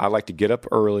me. But I like to get up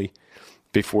early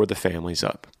before the family's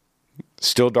up.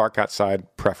 Still dark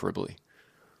outside, preferably.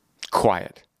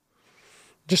 Quiet.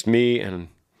 Just me and an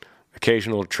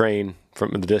occasional train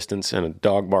from the distance and a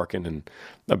dog barking and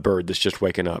a bird that's just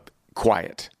waking up.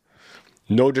 Quiet.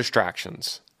 No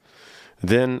distractions.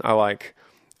 Then I like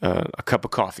a cup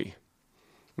of coffee.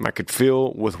 I could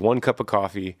feel with one cup of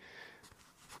coffee,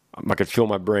 I could feel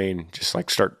my brain just like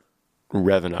start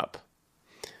revving up.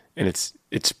 And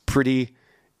it's pretty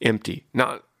empty.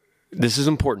 Now, this is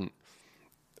important.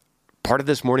 Part of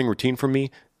this morning routine for me,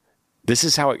 this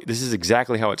is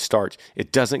exactly how it starts.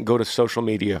 It doesn't go to social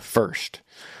media first.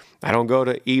 I don't go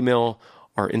to email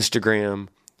or Instagram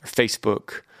or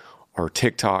Facebook or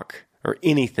TikTok or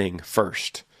anything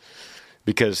first.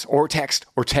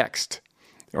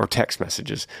 Or text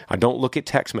messages. I don't look at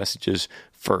text messages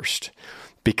first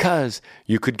because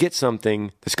you could get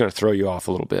something that's going to throw you off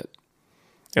a little bit.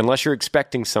 Unless you're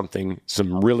expecting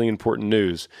some really important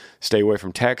news, stay away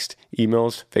from text,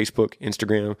 emails, Facebook,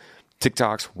 Instagram,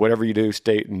 TikToks, whatever you do,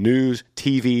 news,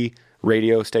 TV,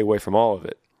 radio, stay away from all of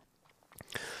it.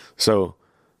 So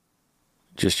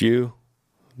just you,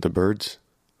 the birds,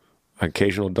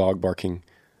 occasional dog barking,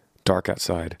 dark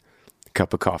outside, a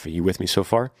cup of coffee. You with me so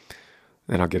far?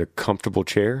 And I'll get a comfortable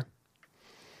chair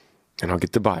and I'll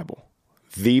get the Bible,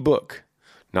 the book.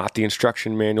 Not the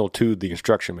instruction manual to the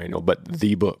instruction manual, but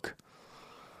the book.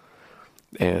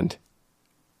 And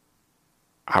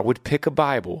I would pick a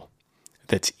Bible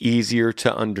that's easier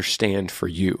to understand for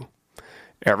you.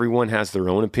 Everyone has their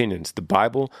own opinions. The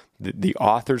Bible, the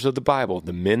authors of the Bible,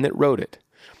 the men that wrote it,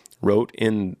 wrote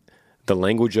in the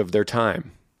language of their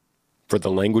time, for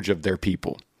the language of their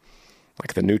people.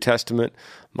 Like the New Testament,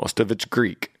 most of it's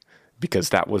Greek, because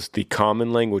that was the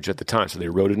common language at the time. So they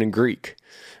wrote it in Greek.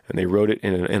 And they wrote it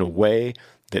in a way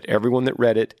that everyone that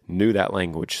read it knew that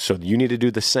language. So you need to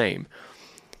do the same.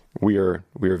 We are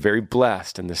very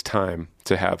blessed in this time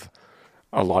to have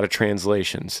a lot of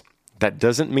translations. That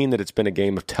doesn't mean that it's been a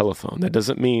game of telephone. That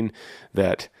doesn't mean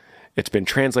that it's been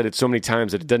translated so many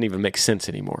times that it doesn't even make sense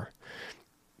anymore.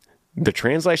 The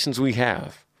translations we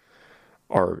have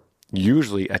are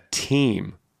usually a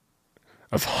team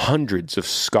of hundreds of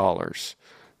scholars,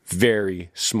 very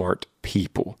smart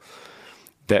people,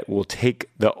 that will take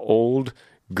the old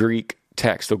Greek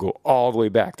text. They'll go all the way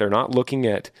back. They're not looking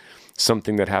at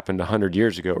something that happened 100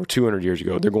 years ago or 200 years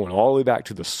ago. They're going all the way back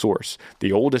to the source,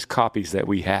 the oldest copies that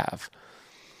we have.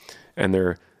 And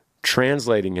they're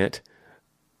translating it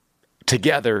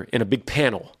together in a big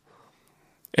panel.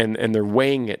 And they're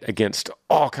weighing it against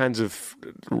all kinds of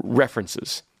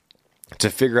references to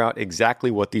figure out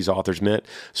exactly what these authors meant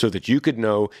so that you could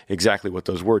know exactly what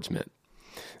those words meant.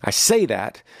 I say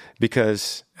that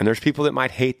because, and there's people that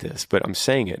might hate this, but I'm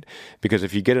saying it because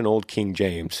if you get an old King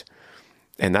James,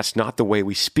 and that's not the way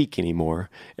we speak anymore,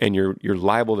 and you're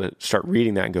liable to start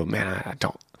reading that and go, man, I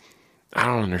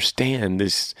don't understand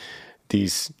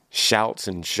these shouts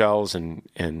and shells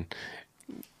and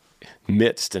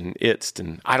midst and itst,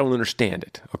 and I don't understand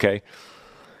it, okay?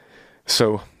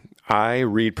 So I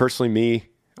read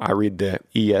the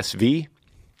ESV.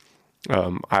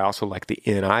 I also like the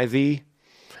NIV.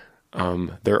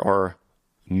 There are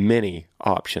many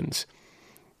options.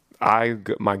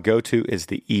 My go-to is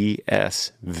the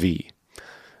ESV.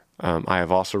 I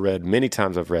have also read, many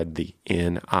times I've read the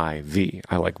NIV.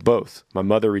 I like both. My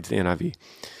mother reads the NIV.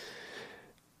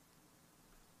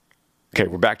 Okay,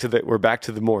 we're back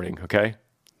to the morning, okay?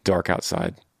 Dark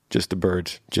outside, just the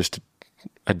birds, just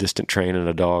a distant train and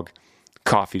a dog.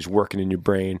 Coffee's working in your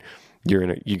brain.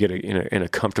 You get in a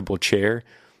comfortable chair.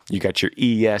 You got your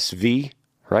ESV,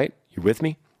 right? You with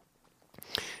me?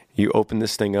 You open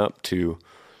this thing up to,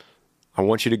 I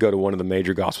want you to go to one of the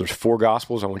major Gospels. There's 4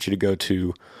 Gospels. I want you to go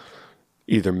to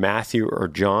either Matthew or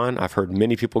John. I've heard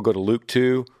many people go to Luke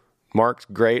 2. Mark's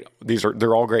great.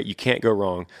 They're all great. You can't go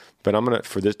wrong. But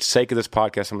for the sake of this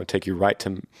podcast, I'm going to take you right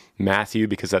to Matthew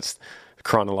because that's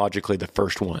chronologically the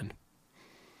first one.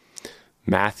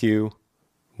 Matthew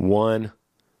 1,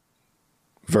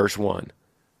 verse 1.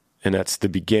 And that's the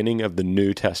beginning of the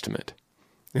New Testament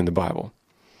in the Bible.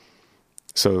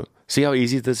 So see how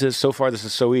easy this is? So far, this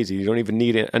is so easy. You don't even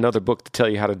need another book to tell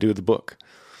you how to do the book.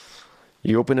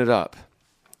 You open it up.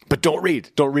 But don't read.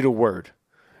 Don't read a word.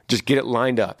 Just get it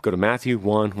lined up. Go to Matthew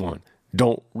 1:1.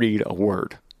 Don't read a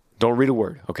word. Don't read a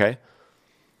word, okay?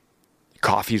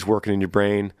 Coffee's working in your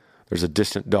brain. There's a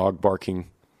distant dog barking,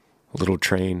 a little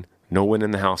train. No one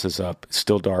in the house is up. It's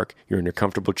still dark. You're in your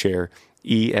comfortable chair.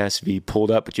 ESV pulled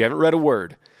up, but you haven't read a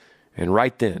word. And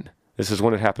right then, this is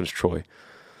when it happens, Troy.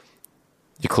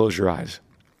 You close your eyes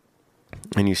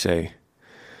and you say,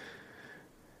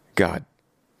 God,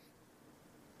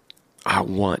 I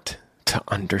want to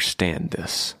understand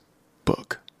this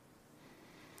book.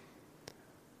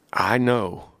 I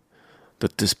know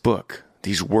that this book,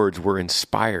 these words were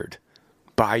inspired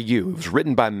by you. It was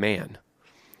written by man,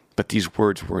 but these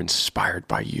words were inspired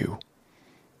by you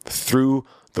through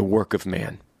the work of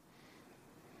man.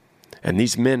 And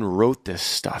these men wrote this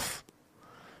stuff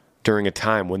during a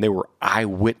time when they were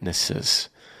eyewitnesses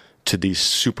to these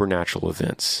supernatural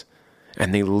events.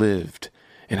 And they lived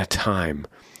in a time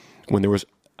when there was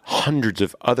hundreds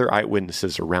of other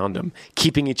eyewitnesses around them,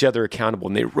 keeping each other accountable.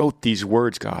 And they wrote these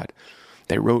words, God.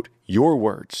 They wrote your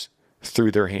words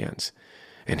through their hands.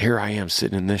 And here I am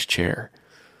sitting in this chair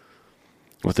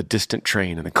with a distant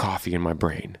train and a coffee in my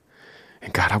brain.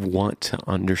 And God, I want to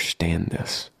understand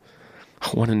this.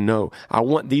 I want to know. I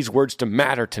want these words to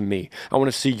matter to me. I want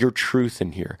to see your truth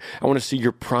in here. I want to see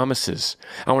your promises.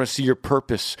 I want to see your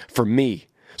purpose for me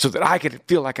so that I could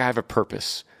feel like I have a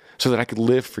purpose, so that I could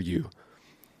live for you.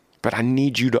 But I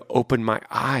need you to open my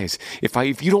eyes.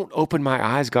 If you don't open my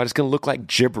eyes, God, it's going to look like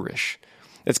gibberish.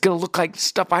 It's going to look like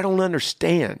stuff I don't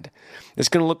understand. It's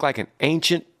going to look like an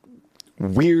ancient,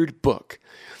 weird book.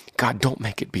 God, don't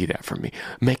make it be that for me.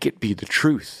 Make it be the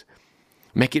truth.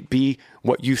 Make it be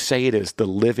what you say it is, the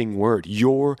living word,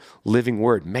 your living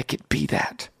word. Make it be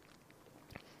that.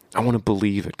 I want to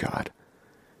believe it, God.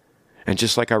 And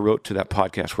just like I wrote to that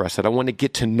podcast where I said, I want to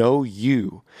get to know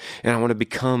you and I want to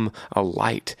become a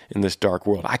light in this dark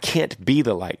world. I can't be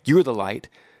the light. You're the light,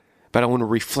 but I want to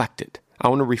reflect it. I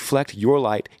want to reflect your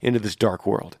light into this dark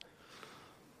world.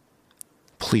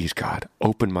 Please, God,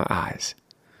 open my eyes.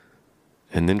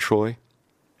 And then, Troy,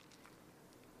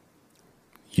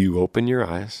 you open your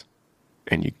eyes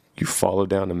and you follow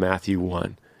down to Matthew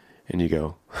 1 and you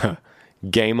go,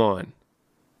 game on.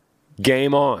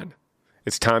 Game on.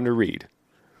 It's time to read.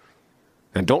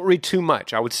 And don't read too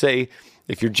much. I would say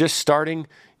if you're just starting,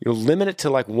 you'll limit it to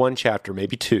like one chapter,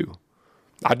 maybe two.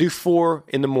 I do 4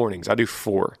 in the mornings. I do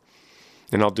 4.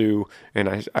 And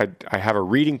I have a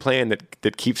reading plan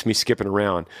that keeps me skipping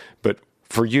around. But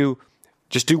for you,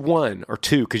 just do 1 or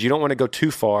 2 because you don't want to go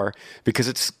too far because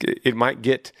it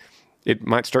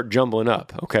might start jumbling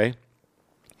up, okay?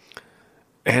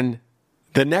 And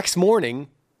the next morning,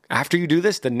 after you do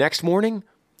this, the next morning,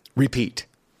 repeat.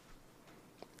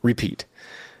 Repeat.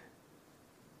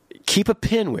 Keep a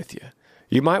pen with you.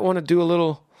 You might want to do a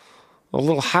little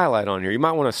highlight on here. You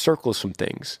might want to circle some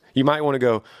things. You might want to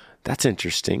go, that's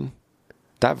interesting.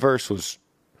 That verse was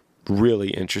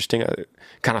really interesting. It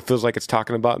kind of feels like it's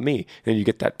talking about me. And you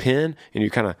get that pen and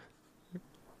you kind of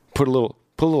put a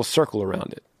little circle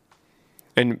around it.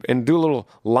 And do a little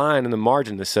line in the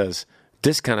margin that says,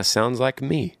 this kind of sounds like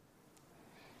me.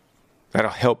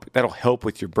 That'll help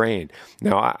with your brain.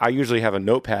 Now, I usually have a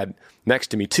notepad next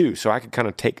to me too, so I can kind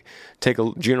of take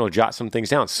a journal, jot some things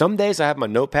down. Some days I have my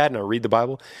notepad and I read the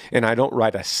Bible, and I don't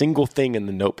write a single thing in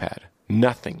the notepad.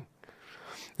 Nothing.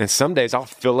 And some days I'll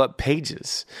fill up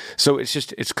pages. So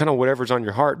it's kind of whatever's on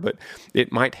your heart, but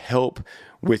it might help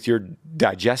with your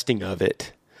digesting of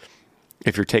it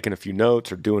if you're taking a few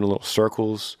notes or doing a little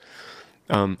circles.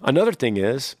 Another thing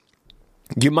is,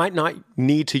 you might not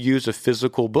need to use a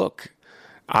physical book.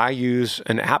 I use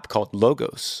an app called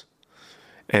Logos.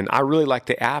 And I really like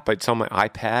the app. It's on my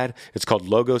iPad. It's called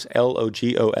Logos,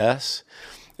 Logos.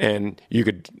 And you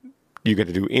could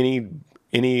do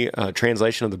any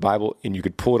translation of the Bible, and you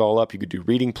could pull it all up. You could do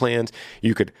reading plans.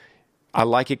 I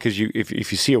like it because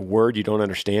if you see a word you don't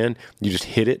understand, you just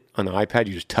hit it on the iPad.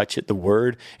 You just touch it, the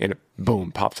word, and it,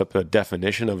 boom, pops up a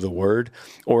definition of the word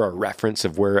or a reference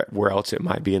of where else it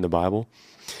might be in the Bible.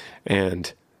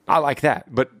 And I like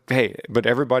that. But hey,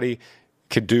 everybody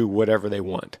could do whatever they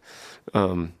want.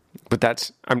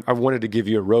 But I wanted to give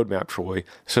you a roadmap, Troy,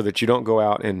 so that you don't go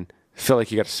out and feel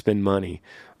like you got to spend money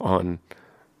on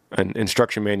an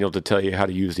instruction manual to tell you how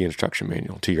to use the instruction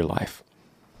manual to your life.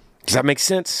 Does that make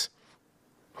sense?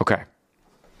 Okay.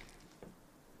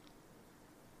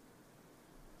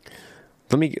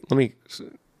 Let me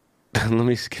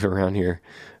skip around here.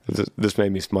 This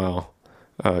made me smile.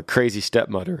 Crazy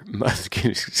stepmother.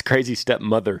 Crazy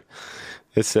stepmother.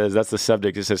 It says, that's the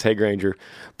subject. It says, hey, Granger,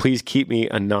 please keep me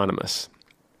anonymous.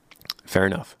 Fair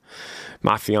enough.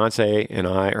 My fiance and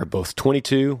I are both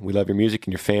 22. We love your music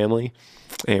and your family,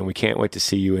 and we can't wait to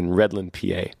see you in Redland,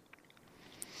 PA.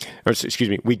 Or, excuse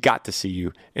me, we got to see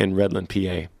you in Redland,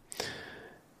 PA.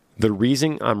 The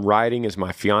reason I'm writing is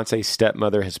my fiance's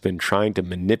stepmother has been trying to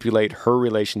manipulate her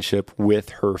relationship with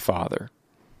her father.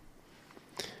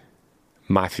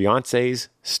 My fiance's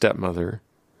stepmother,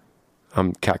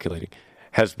 I'm calculating,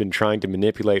 has been trying to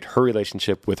manipulate her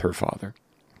relationship with her father.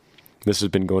 This has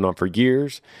been going on for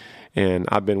years, and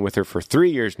I've been with her for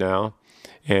 3 years now,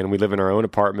 and we live in our own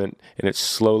apartment, and it's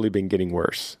slowly been getting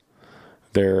worse.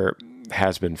 There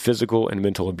has been physical and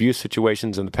mental abuse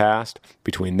situations in the past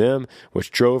between them, which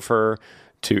drove her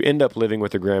to end up living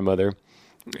with her grandmother,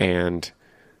 and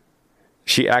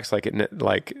she acts like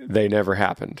they never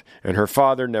happened. And her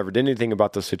father never did anything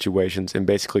about those situations and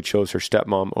basically chose her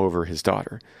stepmom over his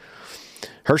daughter.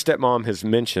 Her stepmom has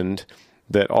mentioned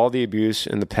that all the abuse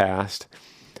in the past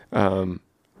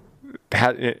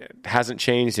hasn't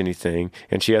changed anything,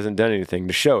 and she hasn't done anything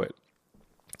to show it.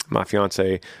 My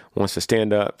fiance wants to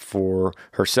stand up for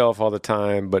herself all the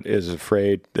time, but is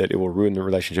afraid that it will ruin the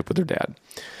relationship with her dad.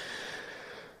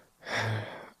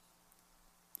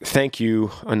 Thank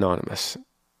you, Anonymous.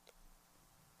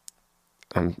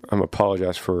 I'm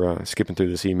apologize for skipping through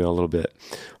this email a little bit.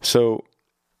 So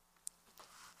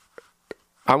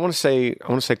I want to say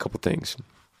a couple things.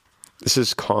 This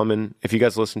is common. If you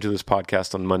guys listen to this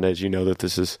podcast on Mondays, you know that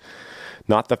this is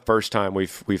not the first time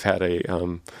we've had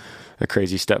a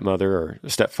crazy stepmother or a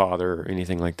stepfather or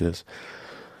anything like this.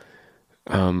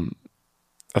 I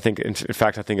think, in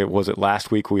fact, it was last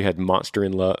week we had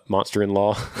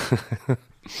monster-in-law.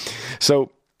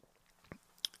 So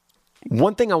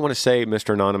one thing I want to say,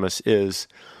 Mr. Anonymous, is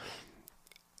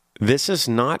this is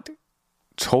not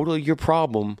totally your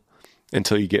problem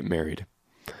until you get married.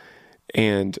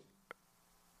 And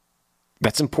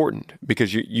that's important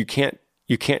because you can't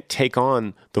take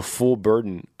on the full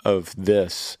burden of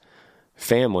this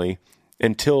family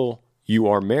until you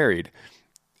are married.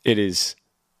 It is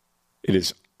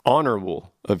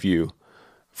honorable of you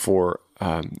for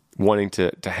wanting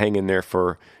to hang in there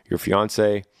for your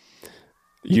fiance.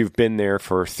 You've been there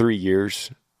for 3 years,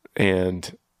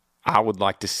 and I would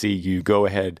like to see you go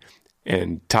ahead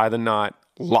and tie the knot,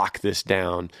 lock this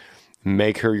down,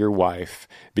 make her your wife,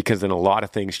 because then a lot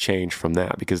of things change from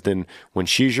that. Because then when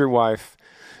she's your wife,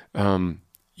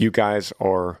 you guys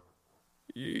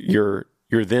you're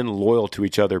then loyal to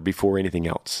each other before anything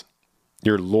else.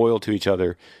 You're loyal to each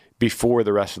other before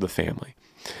the rest of the family.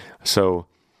 So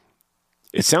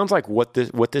it sounds like what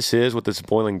this is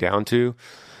boiling down to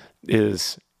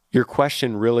is your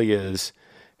question really is,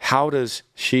 how does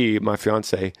she, my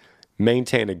fiance,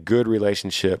 maintain a good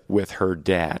relationship with her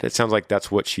dad? It sounds like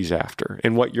that's what she's after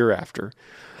and what you're after,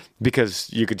 because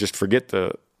you could just forget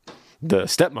the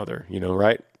stepmother,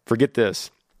 right? Forget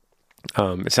this.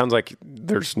 It sounds like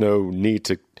there's no need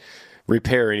to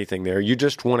repair anything there. You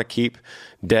just want to keep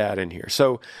dad in here.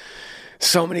 So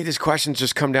many of these questions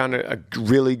just come down to a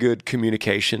really good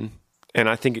communication. And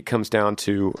I think it comes down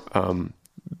to,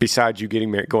 besides you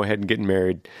getting married, go ahead and getting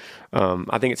married.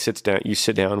 I think you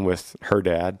sit down with her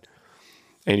dad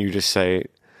and you just say,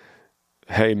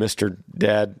 hey, Mr.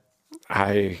 Dad,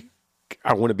 I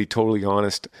want to be totally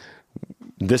honest.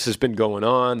 This has been going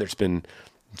on. There's been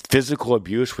physical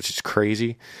abuse, which is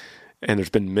crazy. And there's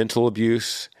been mental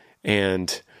abuse,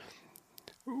 and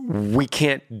we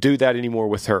can't do that anymore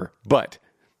with her, but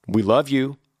we love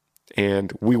you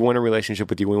and we want a relationship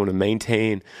with you. We want to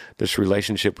maintain this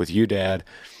relationship with you, Dad.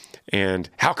 And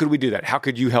how could we do that? How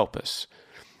could you help us?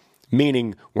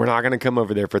 Meaning we're not going to come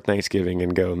over there for Thanksgiving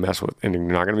and go mess with, and you're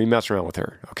not going to be messing around with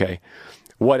her. Okay.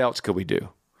 What else could we do?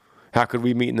 How could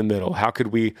we meet in the middle? How could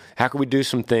we do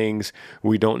some things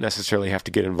we don't necessarily have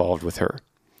to get involved with her?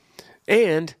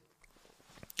 And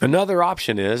another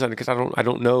option is, because I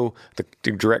don't know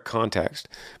the direct context,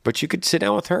 but you could sit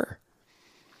down with her.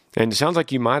 And it sounds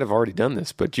like you might have already done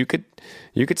this, but you could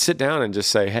sit down and just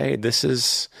say, hey, this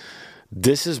is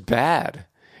bad.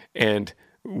 And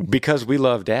because we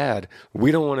love Dad,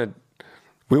 we don't want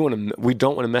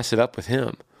to mess it up with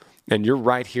him. And you're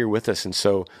right here with us. And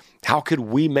so how could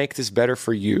we make this better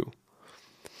for you?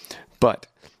 But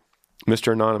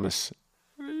Mr. Anonymous,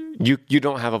 you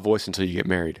don't have a voice until you get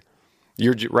married.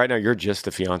 Right now, you're just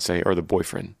the fiance or the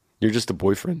boyfriend. You're just the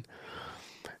boyfriend.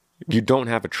 You don't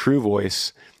have a true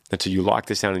voice until you lock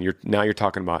this down, and you're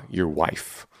talking about your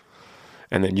wife.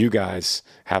 And then you guys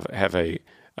have a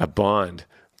bond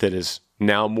that is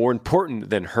now more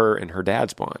important than her and her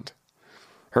dad's bond.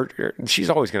 She's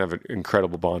always going to have an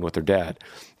incredible bond with her dad,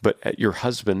 but your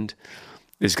husband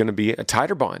is going to be a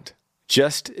tighter bond,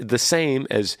 just the same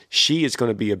as she is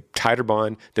going to be a tighter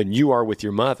bond than you are with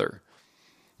your mother.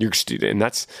 And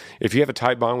that's, if you have a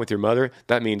tight bond with your mother,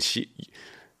 that means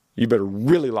you better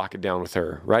really lock it down with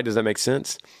her, right? Does that make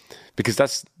sense? because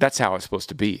that's how it's supposed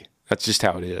to be. That's just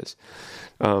how it is.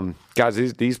 Guys,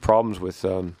 these problems with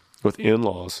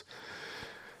in-laws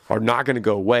are not going to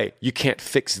go away. You can't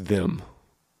fix them,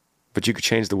 but you could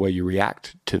change the way you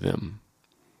react to them.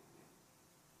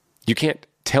 You can't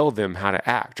tell them how to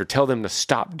act or tell them to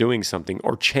stop doing something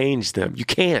or change them. You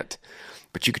can't,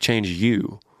 but you could change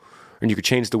you, and you could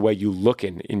change the way you look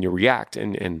and you react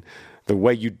and the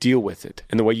way you deal with it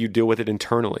and the way you deal with it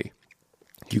internally.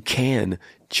 You can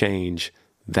change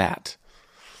that.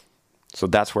 So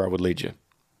that's where I would lead you.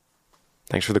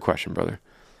 Thanks for the question, brother.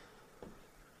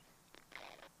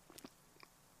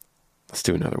 Let's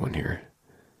do another one here.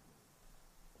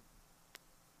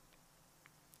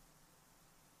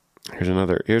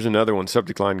 Here's another one.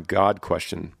 Subject line, God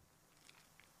question.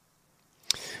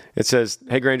 It says,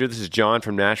 "Hey Granger, this is John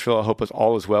from Nashville. I hope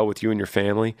all is well with you and your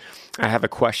family. I have a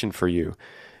question for you.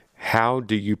 How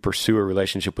do you pursue a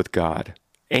relationship with God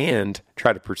and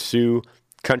try to pursue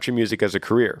country music as a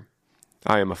career?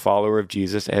 I am a follower of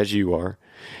Jesus, as you are,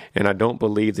 and I don't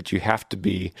believe that you have to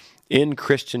be in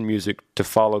Christian music to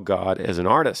follow God as an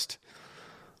artist.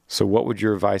 So what would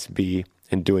your advice be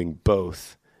in doing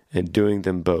both and doing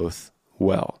them both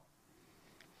well?"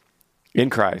 In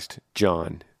Christ,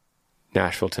 John,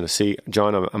 Nashville, Tennessee.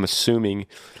 John, I'm assuming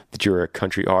that you're a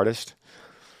country artist.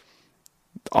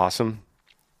 Awesome.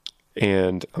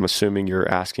 And I'm assuming you're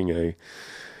asking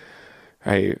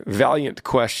a valiant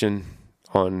question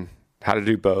on how to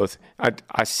do both.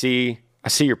 I see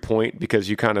your point, because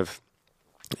you kind of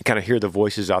hear the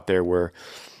voices out there where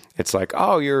it's like,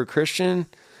 oh, you're a Christian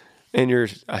and you're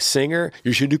a singer,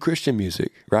 you should do Christian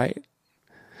music, right?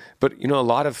 But a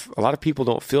lot of people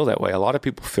don't feel that way. A lot of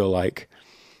people feel like,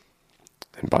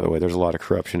 and by the way, there's a lot of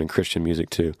corruption in Christian music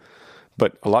too,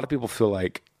 but a lot of people feel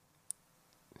like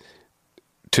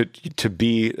to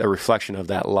be a reflection of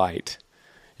that light,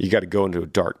 you got to go into a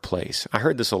dark place. I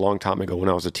heard this a long time ago when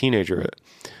I was a teenager.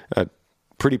 A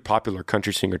pretty popular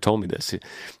country singer told me this.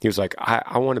 He was like,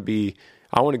 I want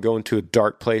to go into a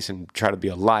dark place and try to be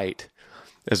a light,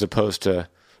 as opposed to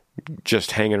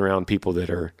just hanging around people that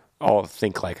are all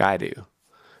think like I do.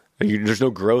 There's no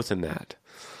growth in that.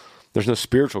 There's no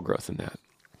spiritual growth in that.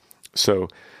 So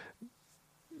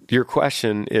your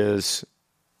question is,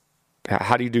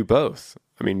 how do you do both?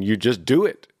 I mean, you just do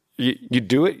it. You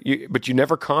do it, but you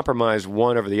never compromise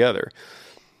one over the other.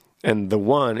 And the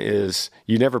one is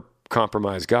you never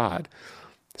compromise God.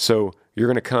 So you're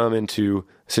going to come into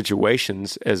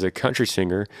situations as a country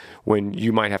singer when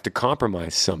you might have to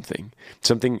compromise something.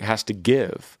 Something has to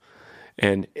give.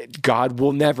 And God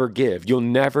will never give. You'll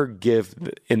never give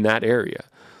in that area.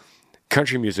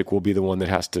 Country music will be the one that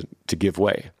has to give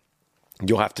way.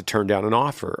 You'll have to turn down an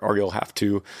offer, or you'll have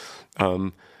to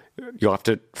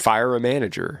fire a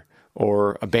manager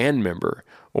or a band member,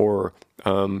 or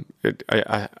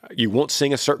you won't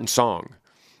sing a certain song,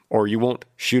 or you won't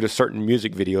shoot a certain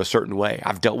music video a certain way.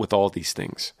 I've dealt with all these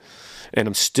things, and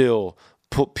I'm still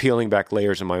peeling back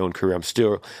layers in my own career. I'm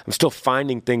still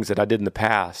finding things that I did in the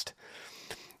past,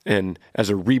 and as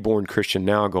a reborn Christian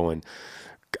now, going,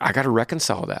 I got to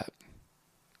reconcile that.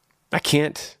 I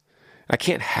can't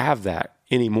have that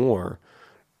anymore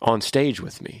on stage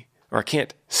with me, or I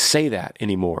can't say that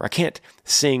anymore. I can't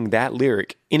sing that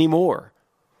lyric anymore.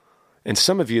 And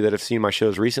some of you that have seen my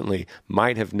shows recently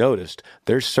might have noticed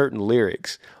there's certain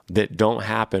lyrics that don't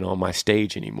happen on my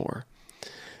stage anymore,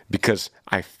 because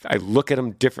I look at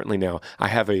them differently now. I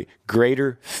have a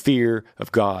greater fear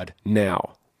of God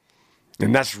now.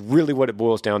 And that's really what it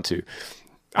boils down to.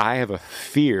 I have a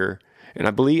fear, and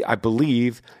I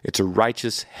believe it's a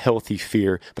righteous, healthy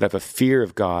fear, but I have a fear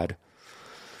of God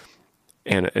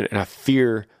and a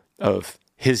fear of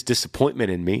His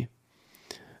disappointment in me,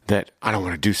 that I don't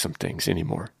want to do some things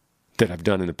anymore that I've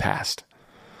done in the past.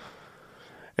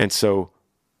 And so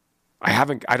I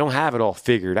don't have it all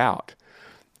figured out,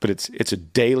 but it's a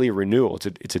daily renewal.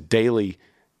 It's a daily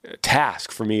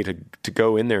task for me to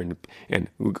go in there and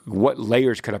what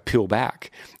layers could I peel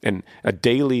back, and a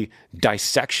daily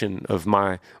dissection of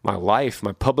my life,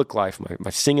 my public life, my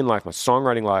singing life, my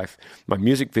songwriting life, my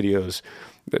music videos,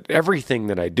 that everything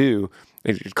that I do,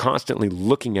 is constantly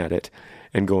looking at it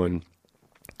and going,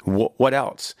 what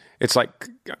else? It's like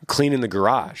cleaning the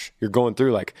garage. You're going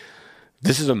through like,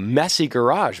 this is a messy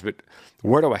garage, but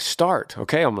where do I start?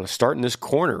 Okay, I'm going to start in this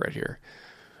corner right here.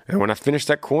 And when I finish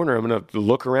that corner, I'm going to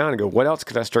look around and go, what else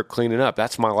could I start cleaning up?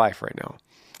 That's my life right now.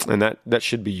 And that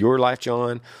should be your life,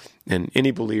 John, and any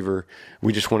believer.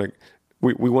 We just want to,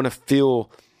 we want to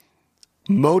feel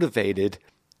motivated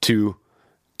to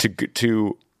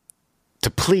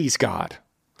please God,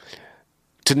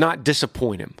 to not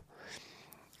disappoint Him.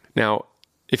 Now,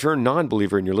 if you're a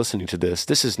non-believer and you're listening to this,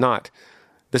 this is not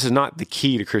the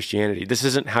key to Christianity. This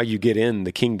isn't how you get in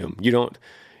the kingdom. You don't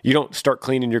start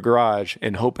cleaning your garage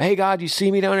and hope, hey, God, you see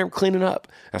me down here cleaning up.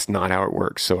 That's not how it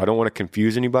works. So I don't want to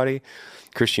confuse anybody.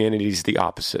 Christianity is the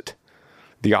opposite.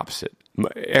 The opposite.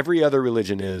 Every other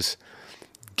religion is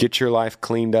get your life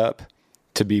cleaned up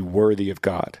to be worthy of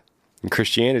God. In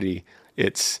Christianity,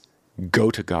 it's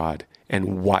go to God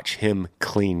and watch him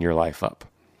clean your life up.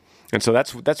 And so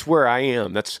that's where I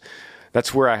am. That's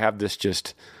where I have this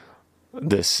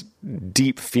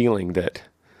deep feeling that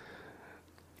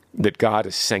God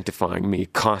is sanctifying me,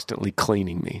 constantly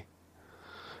cleaning me.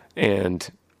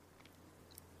 And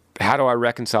how do I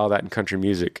reconcile that in country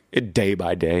music? Day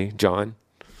by day, John.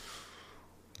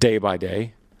 Day by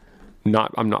day.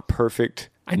 I'm not perfect.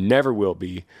 I never will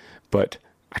be, but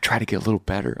I try to get a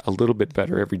little bit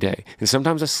better every day. And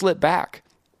sometimes I slip back.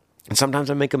 And sometimes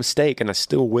I make a mistake, and I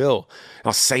still will.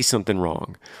 I'll say something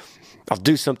wrong. I'll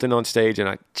do something on stage, and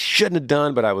I shouldn't have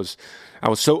done, but I was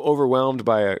so overwhelmed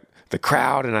by the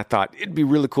crowd, and I thought it'd be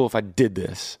really cool if I did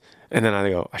this. And then I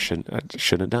go, I shouldn't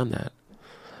have done that.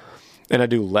 And I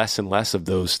do less and less of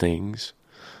those things.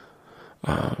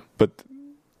 But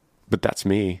that's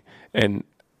me. And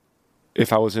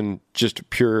if I was in just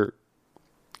pure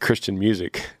Christian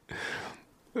music,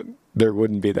 there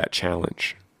wouldn't be that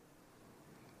challenge.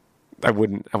 I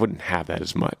wouldn't have that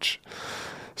as much.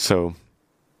 So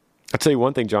I'll tell you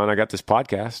one thing, John, I got this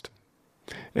podcast,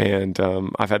 and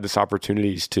I've had this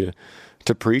opportunities to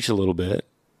preach a little bit.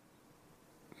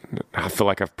 I feel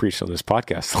like I've preached on this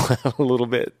podcast a little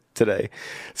bit today.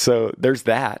 So there's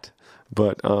that,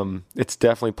 but it's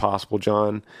definitely possible,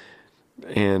 John.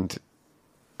 And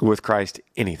with Christ,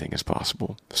 anything is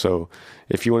possible. So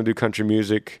if you want to do country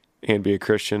music and be a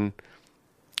Christian,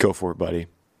 go for it, buddy.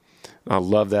 I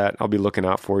love that. I'll be looking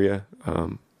out for you.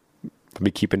 I'll be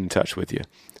keeping in touch with you.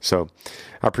 So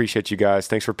I appreciate you guys.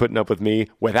 Thanks for putting up with me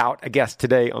without a guest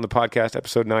today on the podcast,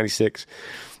 episode 96.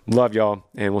 Love y'all,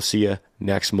 and we'll see you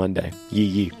next Monday. Yee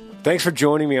yee. Thanks for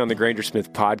joining me on the Granger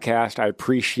Smith podcast. I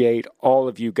appreciate all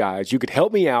of you guys. You could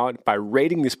help me out by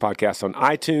rating this podcast on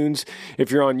iTunes.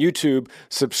 If you're on YouTube,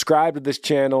 subscribe to this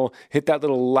channel, hit that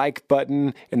little like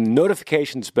button and the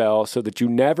notifications bell so that you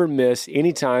never miss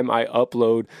any time I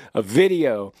upload a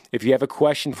video. If you have a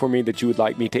question for me that you would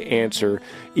like me to answer,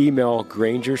 email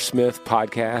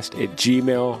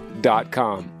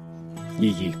grangersmithpodcast@gmail.com. Yee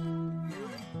yee.